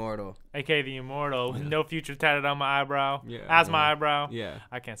 AKA the Immortal. AKA the Immortal with Yeah. No Future tatted on my eyebrow. Yeah, As yeah. my eyebrow. Yeah.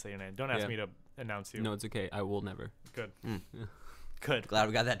 I can't say your name. Don't ask Yeah. me to announce you. No, it's okay. I will never. Good. Mm. Good. Glad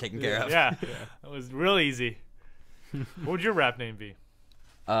we got that taken care of. Yeah. That was real easy. What would your rap name be?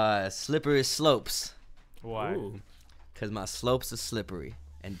 Slippery slopes. Why? Ooh. Cause my slopes are slippery,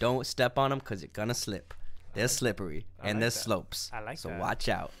 and don't step on them cause you're gonna slip. They're slippery I and like they're that. slopes. I like so that. watch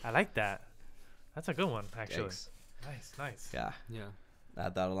out. I like that. That's a good one, actually. Thanks. Nice. Yeah, Yeah. I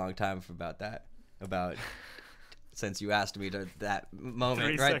thought a long time about that. Since you asked me to that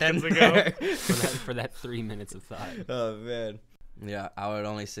moment 3 right seconds then. ago. For that 3 minutes of thought. Oh man. Yeah, I would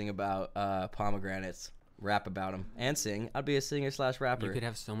only sing about pomegranates, rap about them, and sing. I'd be a singer/rapper. You could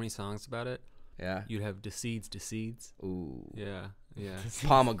have so many songs about it. Yeah. You'd have Seeds. Ooh. Yeah. Yeah.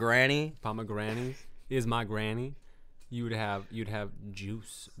 Pomegranate. Pomegranate is my granny. You'd have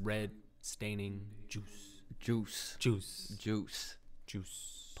juice, red staining juice. Juice.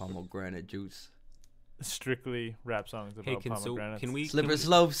 Pomegranate juice. Strictly rap songs about Hey, pomegranates. can we Slippery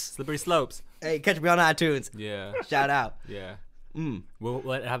slopes. Slippery slopes? Hey, catch me on iTunes. Yeah. Shout out. Yeah. Mm. We'll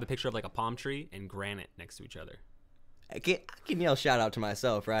have the picture of like a palm tree and granite next to each other. I can yell shout out to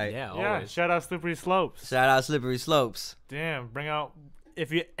myself, right? Yeah. Yeah, Always. shout out Slippery Slopes. Shout out Slippery Slopes. Damn, bring out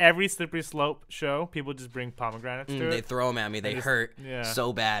every Slippery Slope show, people just bring pomegranates to They it. throw them at me. They just- hurt yeah.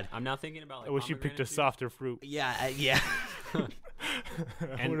 so bad. I'm now thinking about like. I wish you picked a pomegranate juice. softer fruit. Yeah, yeah.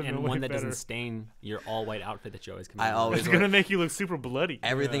 and one that doesn't stain your all white outfit that you always come. I in with. always It's gonna make you look super bloody.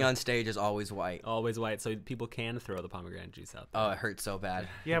 Everything on stage is always white. always white, so people can throw the pomegranate juice out. Oh, it hurts so bad.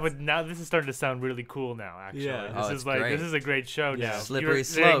 Yeah, but now this is starting to sound really cool now. Actually, Yeah. this Oh, is it's like great. this is a great show Yeah. now. Slippery They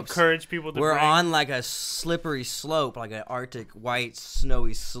slopes. encourage people to. We're bring, on like a slippery slope, like an Arctic white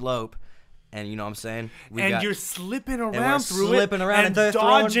snowy slope, and you know what I'm saying? you're slipping we're around through slipping it around and and they're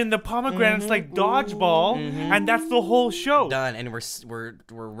dodging the pomegranates like dodgeball, and that's the whole show. done, and we're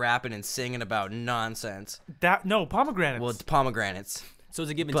rapping and singing about nonsense. Pomegranates. Well, it's pomegranates. So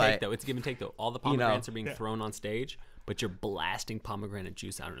it's a give and But, take, though. It's a give and take, though. All the you know, pomegranates are being thrown on stage, but you're blasting pomegranate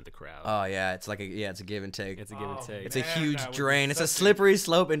juice out into the crowd. Oh yeah, it's like it's a give and take. It's a give and take. It's a Man, huge that would be drain. It's a such a- slippery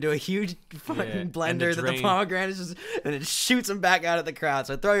slope into a huge fucking and the blender that the drain- pomegranates just, and it shoots them back out at the crowd.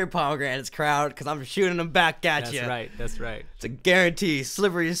 So throw your pomegranates, crowd, because I'm shooting them back at That's you. right. That's right. It's a guarantee,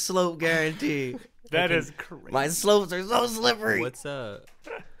 slippery slope guarantee. that is crazy. My slopes are so slippery. What's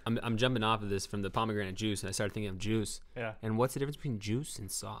I'm jumping off of this from the pomegranate juice, and I started thinking of juice. Yeah. And what's the difference between juice and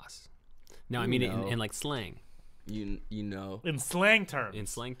sauce? No, I You mean know. in like slang, You know In slang terms. in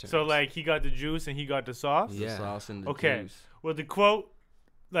slang terms. So like he got the juice and he got the sauce. Yeah. the sauce and the Okay. juice. Well, the quote,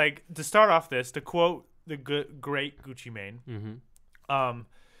 like to start off this, to quote the great Gucci Mane,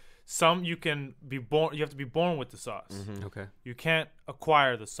 some you can be born. You have to be born with the sauce. Okay. You can't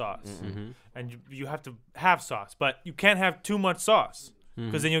acquire the sauce, and you have to have sauce, but you can't have too much sauce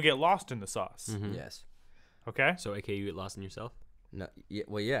because then you'll get lost in the sauce. Yes. Okay. So, aka you get lost in yourself. No. Yeah.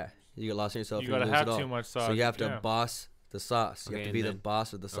 Well, yeah. You get lost in yourself. You and gotta lose have it all. too much So sauce, you have to yeah. boss the sauce. You Okay, have to and be the then-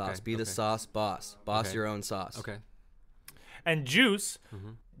 boss of the sauce. Okay, Be the okay. sauce boss. Boss Okay. your own sauce. Okay. And juice,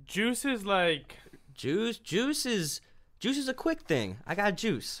 juice is like Juice is a quick thing. I got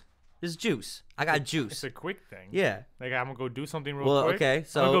juice. This is juice. I got juice. it's a quick thing. Yeah. Like I'm gonna go do something real Well, quick. okay. I'm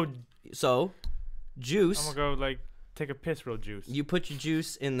So gonna go juice. like take a piss real juice. You put your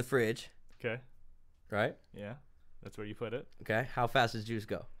juice in the fridge, Okay. right? Yeah. That's where you put it. Okay. How fast does juice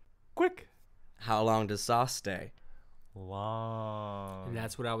go? Quick. How long does sauce stay? Long. And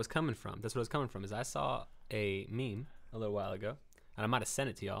that's what I was coming from. That's what I was coming from. Is I saw a meme a little while ago, and I might have sent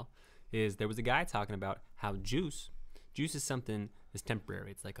it to y'all. Is there was a guy talking about how juice is something that's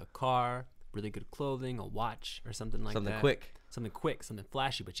temporary. It's like a car, really good clothing, a watch, or something like Something that. quick. Something quick, something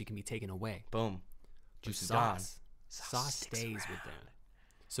flashy, but you can be taken away. Boom. Juice is gone. Sauce stays with them.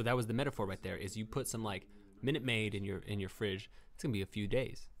 So that was the metaphor right there. Is you put some like Minute Maid in your fridge. It's gonna be a few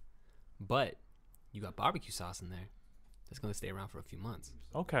days, but you got barbecue sauce in there. That's gonna stay around for a few months.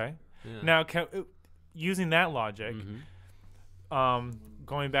 Okay. Yeah. Now, using that logic,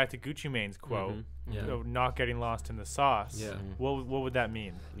 going back to Gucci Mane's quote, not getting lost in the sauce. Yeah. What would that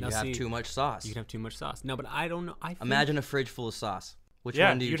mean? You have too much sauce. You can have too much sauce. No, but I don't know. Imagine a fridge full of sauce. Which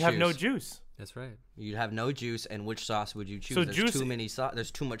one do you choose? You'd have no juice. That's right. You'd have no juice, and which sauce would you choose? So there's too many there's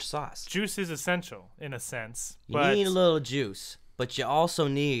too much sauce. Juice is essential in a sense. You need a little juice, but you also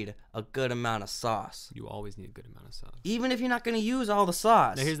need a good amount of sauce. You always need a good amount of sauce. Even if you're not going to use all the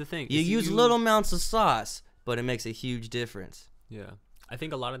sauce. Now here's the thing. You use little amounts of sauce, but it makes a huge difference. Yeah. I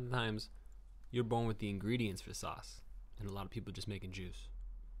think a lot of the times you're born with the ingredients for sauce, and a lot of people just making juice.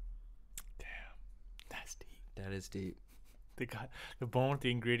 Damn. That's deep. That is deep. They're born with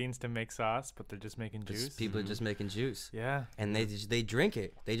the ingredients to make sauce, but they're just making juice. People are just making juice. Yeah. And they drink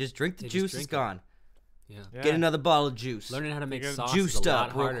it. They just drink the juice. It's gone. Yeah. Get another bottle of juice. Learning how to make sauce juiced is a lot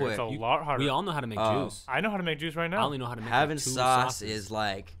up real harder. quick. It's a lot harder. We all know how to make juice. I know how to make juice right now. I only know how to make having like 2 sauce sauces. is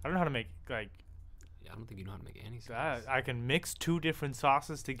like. I don't know how to make like. Yeah, I don't think you know how to make any sauce. I can mix 2 different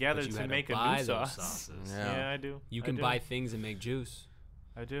sauces together to make a new sauce. Sauces. Yeah, I do. You can buy things and make juice.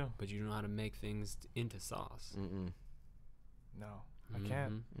 I do. But you don't know how to make things into sauce. No, I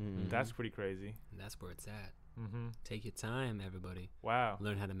can't. That's pretty crazy. And that's where it's at. Take your time, everybody. Wow.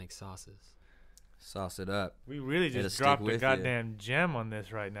 Learn how to make sauces. Sauce it up. We really just dropped a goddamn gem on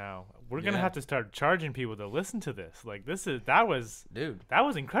this right now. We're gonna have to start charging people to listen to this. Like that was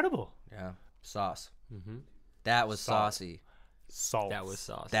incredible. Yeah, sauce. That was saucy. Sauce. That was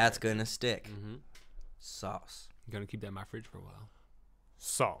sauce. That's gonna stick. Sauce. I'm gonna keep that in my fridge for a while.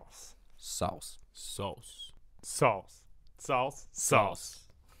 Sauce. Sauce. Sauce. Sauce. Sauce. Sauce.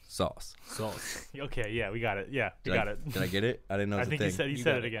 Sauce. Sauce. Okay, yeah, we got it. Yeah, we got it. Did I get it? I didn't know. I think you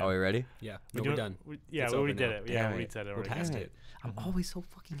said it again. Are we ready? Yeah. No, we're done. We already did it. Yeah, we said it already. Past it. I'm always so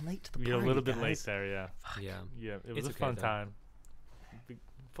fucking late to the party. You're a little bit guys. late there, yeah. Yeah. Yeah, it was a fun time.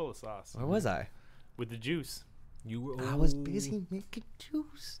 Full of sauce. Where was I? With the juice. I was busy making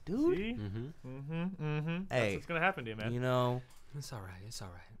juice, dude. See? Hey, that's what's gonna happen to you, man. You know, it's all right. It's all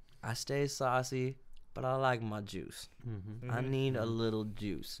right. I stay saucy, but I like my juice. I need a little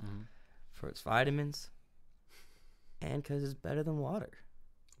juice for its vitamins and because it's better than water.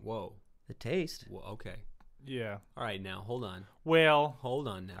 Whoa. The taste. Well, okay. Yeah. All right, now hold on. Well, hold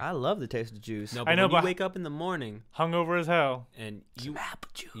on now. I love the taste of juice. No, but when you wake up in the morning, hungover as hell, and you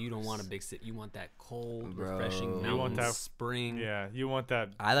don't want a big sip. You want that cold, Bro. refreshing mountain spring. Yeah, you want that.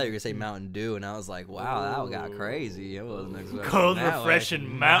 I thought you were gonna say Mountain Dew, and I was like, wow, that got crazy. It wasn't expecting cold, that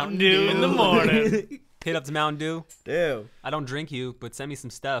refreshing Mountain Dew in the morning. Hit up to Mountain Dew. Dude. I don't drink you, but send me some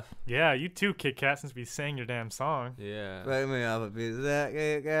stuff. Yeah, you too, Kit Kat, since we sang your damn song. Yeah. Break me off a piece of that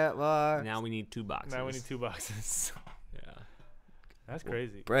Kit Kat bar. Now we need 2 boxes. Now we need 2 boxes. Yeah. That's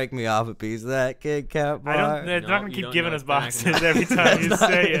crazy. Break me off a piece of that Kit Kat bar. They're not going to keep giving us boxes every time you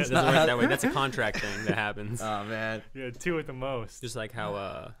say it. It doesn't work that way. That's a contract thing that happens. Oh, man. Yeah, 2 at the most. Just like how,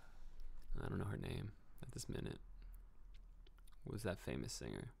 I don't know her name at this minute. What was that famous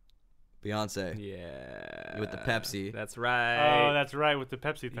singer? Beyonce. Yeah. With the Pepsi. That's right. Oh, that's right, with the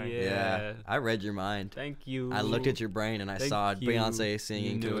Pepsi thing. Yeah. I read your mind. Thank you. I looked at your brain and I saw Beyonce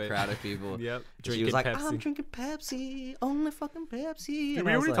singing to a crowd of people. Yep. She was like, Pepsi. I'm drinking Pepsi. Only fucking Pepsi. Did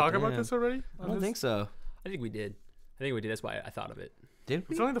we already talk about this already? I don't think so. I think we did. That's why I thought of it. Did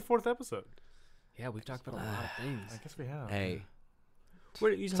we? It's only the 4th episode. Yeah, we've talked about a lot of things. I guess we have. Hey.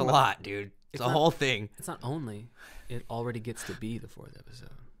 It's a lot, dude. It's a whole thing. It's not only. It already gets to be the 4th episode.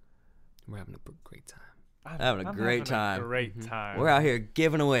 We're having a great time. I'm having a great time. We're out here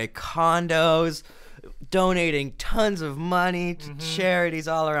giving away condos, donating tons of money to charities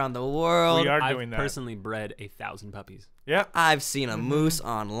all around the world. We are doing I've that. personally bred 1,000 puppies. Yep. I've seen a moose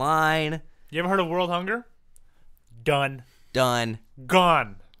online. You ever heard of World Hunger? Done. Gone.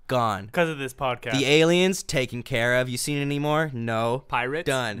 Because of this podcast. The aliens taken care of. You seen it anymore? No. Pirates?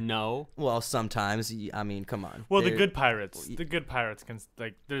 Done. No. Well, sometimes. I mean, come on. Well, the good pirates. The good pirates can,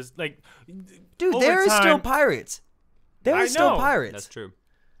 like, there's, like... Dude, there is still pirates. There is still pirates. That's true.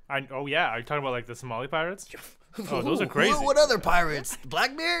 Oh, yeah. Are you talking about, like, the Somali pirates? Oh, those are crazy. What other pirates?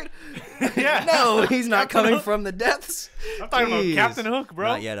 Blackbeard? Yeah. No, he's not coming from the depths. I'm talking about Captain Hook,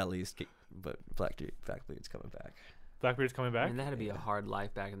 bro. Not yet, at least. But Blackbeard's coming back. Blackbeard's coming back? I mean, that had to be a hard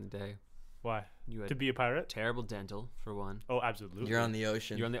life back in the day. Why? You had to be a pirate? Terrible dental, for one. Oh, absolutely. You're on the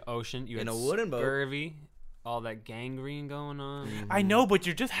ocean. You in had a wooden boat. scurvy, all that gangrene going on. I know, but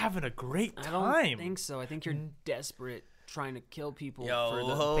you're just having a great time. I don't think so. I think you're desperate, trying to kill people Yo for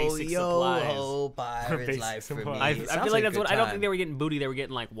the ho, basic yo supplies. ho, pirate's basic life for me. supplies. I Sounds feel like a that's good what I don't think time. they were getting booty. They were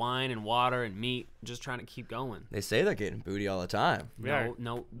getting like wine and water and meat, just trying to keep going. They say they're getting booty all the time. Yeah.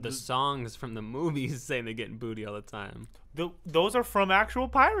 No, the songs from the movies saying they're getting booty all the time. Those are from actual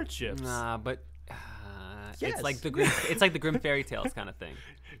pirate ships. Nah, but Yes. it's like the Grimm fairy tales kind of thing.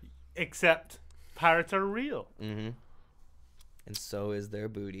 Except pirates are real. Mm-hmm. And so is their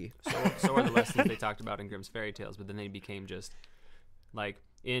booty. So are the lessons they talked about in Grimm's fairy tales, but then they became just like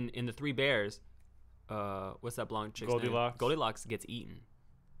in the Three Bears. What's that blonde chick's Goldilocks. name? Goldilocks gets eaten.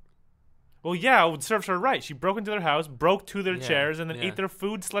 Well, yeah, it serves her right. She broke into their house, broke to their Yeah, chairs, and then yeah. ate their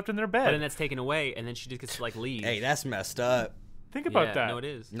food, slept in their But bed. then that's taken away, and then she just gets to like leave. Hey, that's messed up. Think about Yeah, that. No, it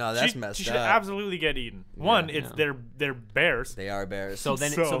is. No, that's she messed should up. absolutely get eaten. One, Yeah. it's they're bears. They are bears. So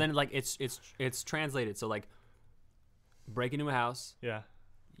then, So- like it's translated. So like, break into a house. Yeah.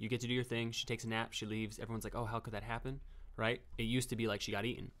 You get to do your thing. She takes a nap. She leaves. Everyone's like, "Oh, how could that happen?" Right? It used to be like she got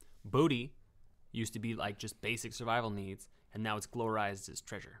eaten. Booty used to be like just basic survival needs, and now it's glorified as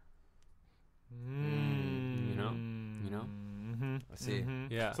treasure. You know? Mm-hmm. I see.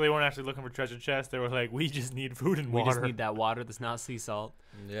 Yeah. So they weren't actually looking for treasure chests. They were like, we just need food and We water. just need that water that's not sea salt,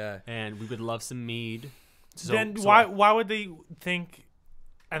 Yeah. and we would love some mead. So, Then so why would they think?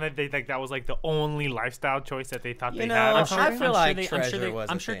 And then they think that was like the only lifestyle choice that they thought You they know, had. or I something? feel like I'm treasure sure they, was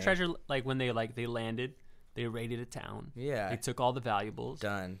I'm a sure thing. treasure, like when they landed, they raided a town. Yeah. They took all the valuables,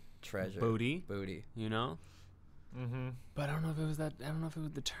 Done. Treasure. booty, Booty. you know. Mm-hmm. But I don't know if it was that. I don't know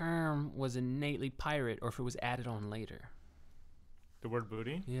if the term was innately pirate or if it was added on later. The word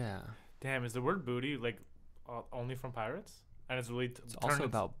booty. Yeah. Damn, is the word booty like only from pirates? And it's really It's also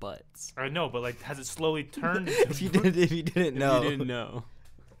about butts. I know, but like, has it slowly turned? into If you didn't know. You didn't know.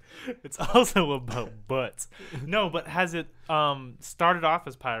 It's also about butts. No, but has it started off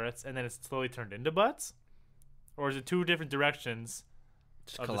as pirates and then it's slowly turned into butts, or is it two different directions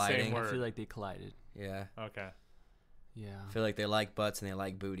Just of the colliding. same I word? feel like they collided. Yeah. Okay. Yeah. I feel like they like butts and they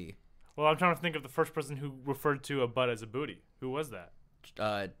like booty. Well, I'm trying to think of the first person who referred to a butt as a booty. Who was that?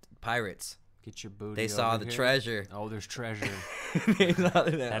 Pirates. Get your booty. They saw over the here. treasure. Oh, there's treasure. They saw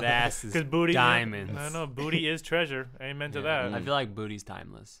That ass is Because booty. diamonds. I know booty is treasure. Amen to Yeah. that. I feel like booty's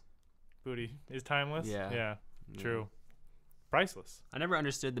timeless. Booty is timeless. Yeah. Yeah. True. Priceless. I never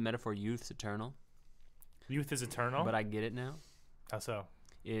understood the metaphor "youth's eternal," Youth is eternal. but I get it now. How so?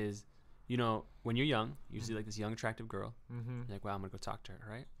 Is when you're young, you see like this young attractive girl. Mm-hmm. You're like, wow, I'm gonna go talk to her,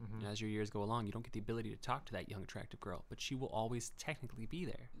 right? Mhm. And as your years go along, you don't get the ability to talk to that young attractive girl, but she will always technically be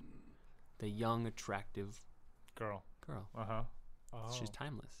there. The young attractive Girl. girl. Uh-huh. Oh. She's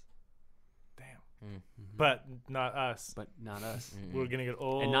timeless. Damn. Mm. But not us. But not us. Mm-mm. We're gonna get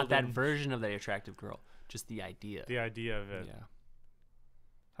old. And not that version of the attractive girl. Just the idea. The idea of it. Yeah.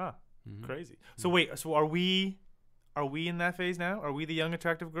 Huh. Mhm. Crazy. So wait. So are we in that phase now? Are we the young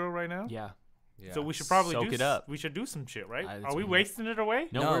attractive girl right now? Yeah. Yeah. So we should probably Soak do it up. We should do some shit, right? That's Are we what- wasting it away?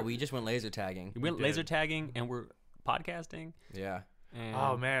 No, we just went laser tagging. we went we laser did. tagging and we're podcasting. Yeah. And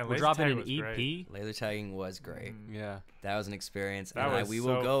Oh, man, we're laser dropping tag an was EP. great. Laser tagging was great. Yeah. That was an experience. That and was we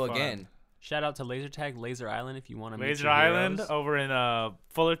will so go fun. again. Shout out to Laser Tag Laser Island if you want to meet Laser your Island heroes. over in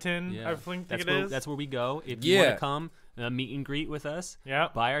Fullerton. Yeah. I think That's it where, is. that's where we go. If you want Yeah. to come meet and greet with us, Yeah.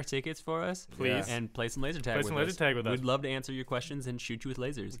 buy our tickets for us, Please. and play some laser tag Play with some us. laser tag with us. We'd love to answer your questions and shoot you with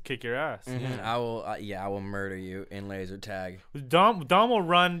lasers. Kick your ass. Mhm. Yeah. I will. I will murder you in laser tag. Dom will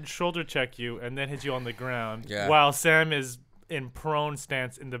run, shoulder check you, and then hit you on the ground. Yeah. While Sam is in prone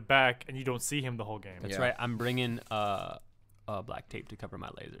stance in the back, and you don't see him the whole game. That's Yeah. right. I'm bringing black tape to cover my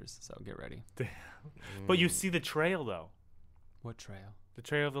lasers, so get ready. But you see the trail though. What trail? The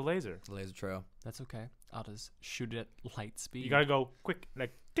trail of the laser. Laser trail. That's okay. I'll just shoot it at light speed. You gotta go quick,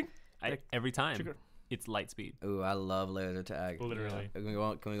 like tink, every time. trigger. It's light speed. Ooh, I love laser tag. Literally. Can we go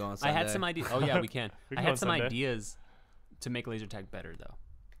on? Can we go on I Sunday? had some ideas. Oh yeah, we can. We I can go on had some Sunday. ideas to make laser tag better though.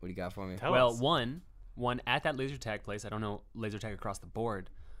 What do you got for me? Tell Well, us. one at that laser tag place. I don't know laser tag across the board,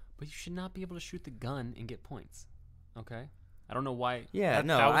 but you should not be able to shoot the gun and get points. Okay. I don't know why. Yeah, That-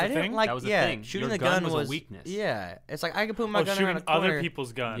 no, that was I a didn't thing? like. That was a yeah, thing. shooting Your the gun gun was a weakness. Yeah, it's like I could put my gun around shooting a corner. other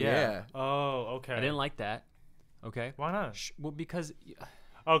people's gun. Yeah. Oh, okay. I didn't like that. Okay. Why not? Well, because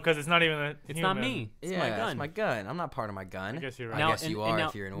Oh, because it's not even a it's human. not me. It's yeah, my gun. it's my gun. I'm not part of my gun. I guess you're right. I guess you are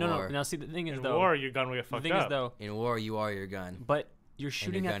if you're in no, war. No, now see the thing is In though. war, your gun will get The fucked thing up. is though, In war, you are your gun. but you're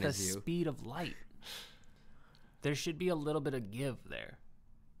shooting gun at the is you. speed of light. There should be a little bit of give there,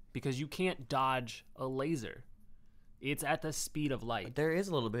 because you can't dodge a laser. It's at the speed of light. There is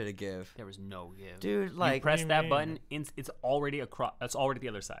a little bit of give, There was no give. dude. You Like, press you that mean? button, it's already across. That's already the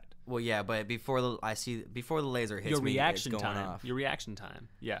other side. well, yeah, but before the laser hits Your me, reaction it's going time. off. Your reaction time.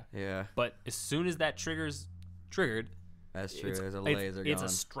 Yeah. Yeah. But as soon as that trigger's triggered, That's true. There's a laser It's going. a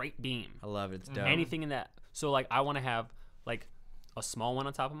straight beam. I love it. It's dope. Anything in that. So like I want to have like a small one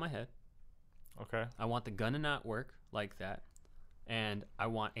on top of my head. Okay. I want the gun to not work like that, and I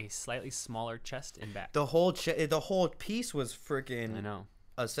want a slightly smaller chest and back. The whole piece was freaking. I know.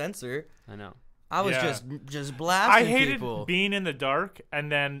 A sensor. I know. I was Yeah. just blasting I hated people. being in the dark and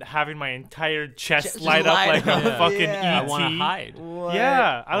then having my entire chest Just light up light like a up. fucking Yeah. ET. I want to hide. What?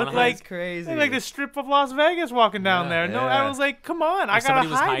 Yeah, I look wanna like That's crazy. I look like the strip of Las Vegas walking down there. No, I Yeah. was like, come on, I If gotta somebody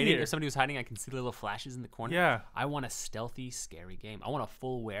was hide hiding, here. if somebody was hiding, I can see the little flashes in the corner. Yeah. I want a stealthy, scary game. I want a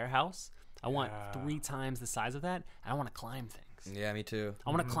full warehouse. I want 3 times the size of that. And I want to climb things. Yeah, me too. I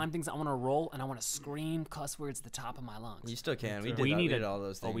want to climb things. I want to roll, and I want to scream cuss words at the top of my lungs. You still can. We too. did, We we need did a- all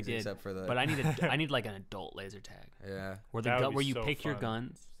those things we did. except for the. But I need like an adult laser tag yeah. where That would be where you so pick your fun.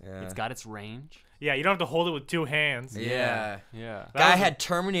 guns. Yeah. It's got its range. Yeah, you don't have to hold it with 2 hands. Yeah. Yeah. That Guy was- had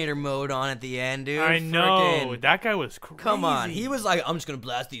Terminator mode on at the end, dude. I know. Frickin'. That guy was crazy. Come on. He was like, I'm just gonna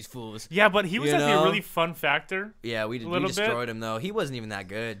blast these fools. Yeah, but he was You actually know? a really fun factor. Yeah, we little bit. destroyed him though. He wasn't even that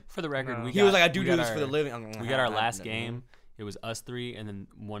good. For the record, No. we He got, was like, I do we do got this our, for the living. We got our last game. It was us 3 and then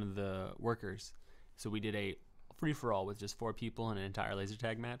one of the workers. So we did a free for all with just 4 people in an entire laser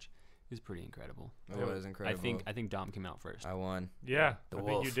tag match. It was pretty incredible. It was incredible. I think Dom came out first. I won. Yeah, The I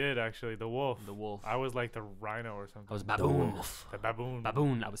wolf. think you did actually. The wolf. The wolf. I was like the rhino or something. I was baboon. The baboon.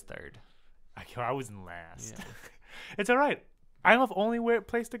 Baboon. I was third. I was in last. Yeah. It's all right. I know if only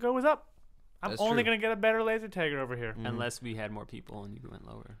place to go is up. I'm That's only true. gonna get a better laser tagger over here. Unless we had more people and you went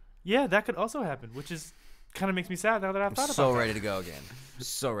lower. Yeah, that could also happen, which is kind of makes me sad now that I've I'm thought so about ready to go again.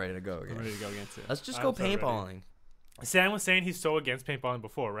 So ready to go I'm again. ready to go against it. Let's just I'm go so ready. paintballing. that. Sam was saying he's so against paintballing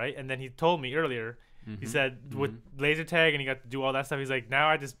before, right? And then he told me earlier. He said with laser tag and he got to do all that stuff. He's like, now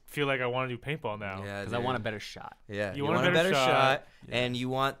I just feel like I want to do paintball now. Yeah, Because I want a better shot. Yeah, You you want a want a better better shot. shot, and you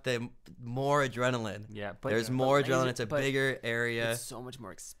want the more adrenaline. Yeah, but There's but more laser- adrenaline. It's a but bigger area. It's so much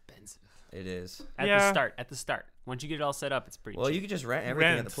more expensive. It is. At Yeah. the start. At the start. Once you get it all set up, it's pretty Well, cheap. you could just rent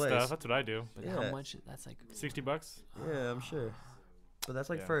everything Rent at the place. stuff. That's what I do. But Yeah. how much? That's like $60. Yeah, I'm sure. But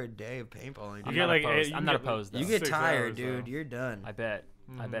that's like Yeah. for a day of paintballing. You Dude. get like opposed. you I'm not get- opposed, though. You get 6 tired, hours, dude. though. You're done. I bet.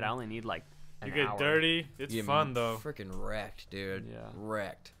 I bet I only need like an You get hour. dirty. It's You fun though. Freaking wrecked, dude. Yeah.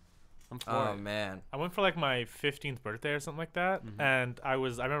 Wrecked. I'm for Oh it. man. I went for like my 15th birthday or something like that, and I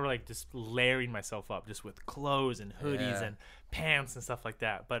remember like just layering myself up just with clothes and hoodies Yeah. and pants and stuff like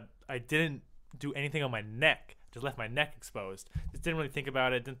that. But I didn't do anything on my neck. Just left my neck exposed. Just didn't really think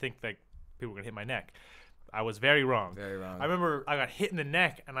about it. Didn't think like people were gonna hit my neck. I was very wrong. Very wrong. I remember I got hit in the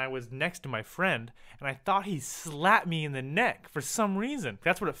neck, and I was next to my friend, and I thought he slapped me in the neck for some reason.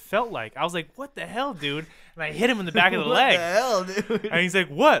 That's what it felt like. I was like, "What the hell, dude?" And I hit him in the back of the what leg. the hell, dude? And he's like,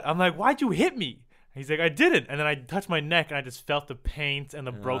 "What?" I'm like, "Why'd you hit me?" And he's like, "I didn't." And then I touched my neck, and I just felt the paint and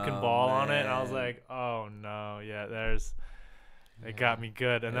the broken Oh, ball on it. And I was man. like, "Oh no, yeah, it got me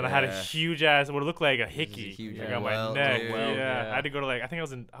good." And then I had a Yeah. huge ass, what looked like a hickey. huge I got welt, my neck. dude. Yeah. Yeah. I had to go to like, I think I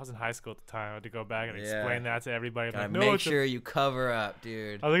was in high school at the time. I had to go back and Yeah. explain that to everybody. I'm Gotta like, no, make it's sure you cover up,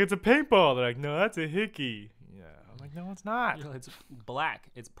 dude. I was like, "It's a paintball." They're like, "No, that's a hickey." Yeah. I'm like, "No, it's not." You know, it's black.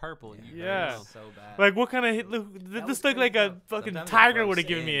 It's purple. You Yeah. know. So bad. Like, what kind of hit? Look, That this was looked like pretty a dope. fucking Sometimes it's tiger gross would have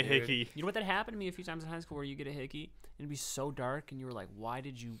given me a seeing, dude. hickey. You know what that happened to me a few times in high school where you get a hickey and it'd be so dark and you were like, why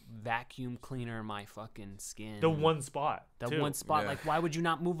did you vacuum cleaner my fucking skin? The one spot. That too. one spot. Yeah. Like, why would you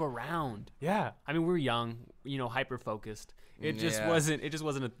not move around? Yeah. I mean, we were young, you know, hyper focused. It just Yeah. wasn't. It just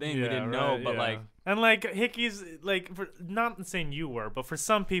wasn't a thing. we Yeah, didn't know. right, But yeah. like, and like hickeys, like not saying you were, but for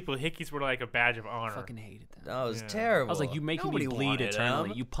some people, hickeys were like a badge of honor. fucking hated them. That was Yeah. terrible. I was like, you making Nobody me bleed wanted eternally.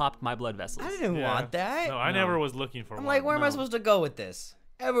 them. You popped my blood vessels. I didn't Yeah. want that. No, I No. never was looking for I'm one. like, where am I No. supposed to go with this?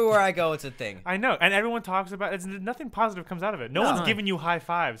 Everywhere I go, it's a thing. I know, and everyone talks about it. Nothing positive comes out of it. No, No. one's giving you high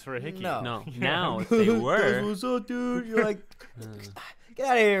fives for a hickey. No. No, Yeah. now if they were, What's up, dude? You're like, get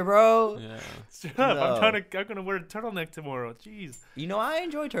out of here, bro. yeah, Shut up! No. I'm gonna wear a turtleneck tomorrow. Jeez. You know, I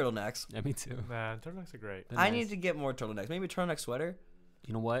enjoy turtlenecks. yeah, me too. Nah, turtlenecks are great. They're I nice. need to get more turtlenecks. Maybe a turtleneck sweater.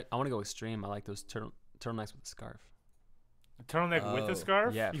 You know what? I want to go extreme. I like those turtlenecks with a scarf. A turtleneck with Oh. a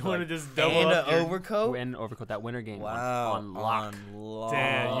scarf? Yeah, You for want to like- just double And up an your... overcoat. And overcoat that winter game Wow. on lock. On lock.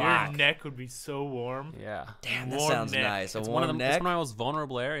 Damn, your neck would be so warm. Yeah. Damn, that warm sounds neck. nice. A It's warm one of the, it's neck. one of my most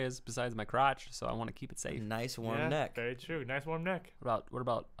vulnerable areas besides my crotch, so I want to keep it safe. Nice warm Yeah, neck. Very true. Nice warm neck. What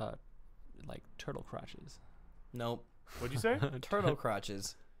about like turtle crotches? Nope. What'd you say? Turtle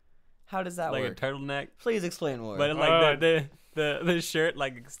crotches. How does that Like work? a turtleneck, Please explain more. but like Oh, the shirt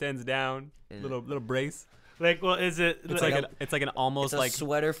like extends down, Yeah. little brace. Like, well, is it... It's like like a- it's like an it's almost a like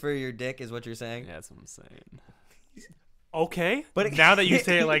sweater for your dick, is what you're saying. yeah, that's what I'm saying. Okay, But now that you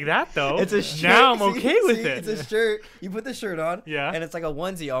say it like that, though, it's a shirt. now I'm okay with it. It's a shirt. You put the shirt on, Yeah. and it's like a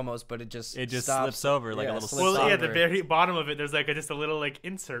onesie almost, but it just stops. slips over like a little slips Well, yeah, over. the very bottom of it, there's like just a little like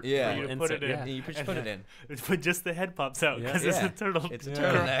insert Yeah. for you to Insert, put it in. yeah. You just put it in. But just the head pops out because it's Yeah. a turtle. It's a Yeah.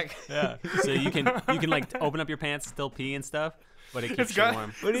 turtleneck. Yeah. So you can like open up your pants, still pee and stuff, but it keeps It's you got,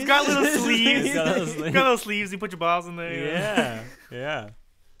 warm. it's got little sleeves. It's got little It's sleeves. got little sleeves. You put your balls in there. Yeah. Yeah.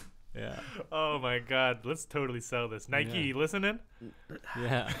 Yeah. Oh my God, let's totally sell this. Nike, Yeah. you listening?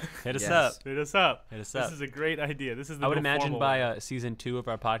 Yeah. Hit us Yes. up. Hit us up. Hit us This up. is a great idea. This is the I would new imagine formal by one. season 2 of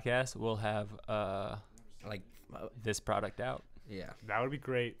our podcast, we'll have Like, this product out. yeah. That would be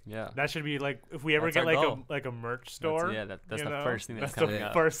great. Yeah. That should be like if we ever That's get our like goal. a merch store. That's you the know? first thing that's the coming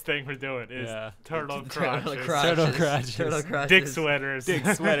up. first thing we're doing is Yeah. turtle Turtle crotches, crotches. Turtle crotches. Turtle crotches. dick sweaters. Dick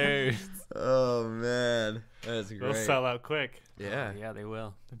sweaters. Oh man, that's great. They'll sell out quick. Yeah. Yeah, they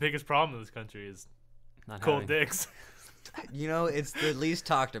will. The biggest problem in this country is Not cold having dicks. You know, it's the least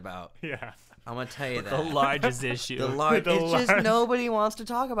talked about. Yeah. I'm gonna tell you that. the largest issue. The large. The It's just large- nobody wants to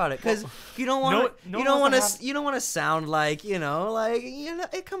talk about it because you don't want to. no you one don't want wants to. to You don't want to sound like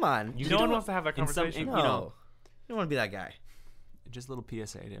come on. You no one don't- wants to have that in some- conversation. in- No, you know- you don't want to be that guy. Just a little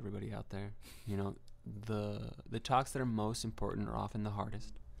PSA to everybody out there. You know, the talks that are most important are often the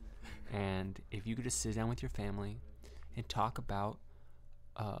hardest. And if you could just sit down with your family and talk about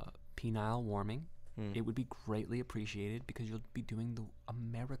penile warming, it would be greatly appreciated because you'll be doing the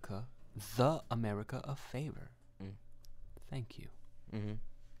America a favor. Thank you.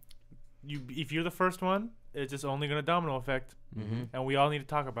 If you're the first one, it's just only gonna domino effect, and we all need to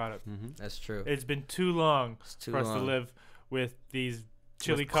talk about it. That's true. It's been too long too for us to long. live with these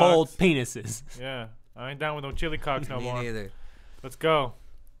chili With cocks. cold penises. Yeah, I ain't down with no chili cocks no Me more. neither. Let's go.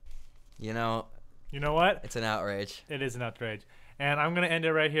 You know, You know what? it's an outrage. It is an outrage, and I'm gonna end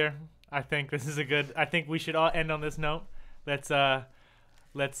it right here. I think this is a good. I think we should all end on this note. Let's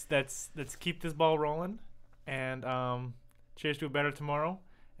keep this ball rolling, and cheers to a better tomorrow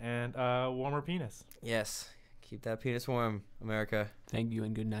and warmer penis. Yes. Keep that penis warm, America. Thank you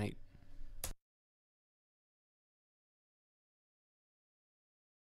and good night.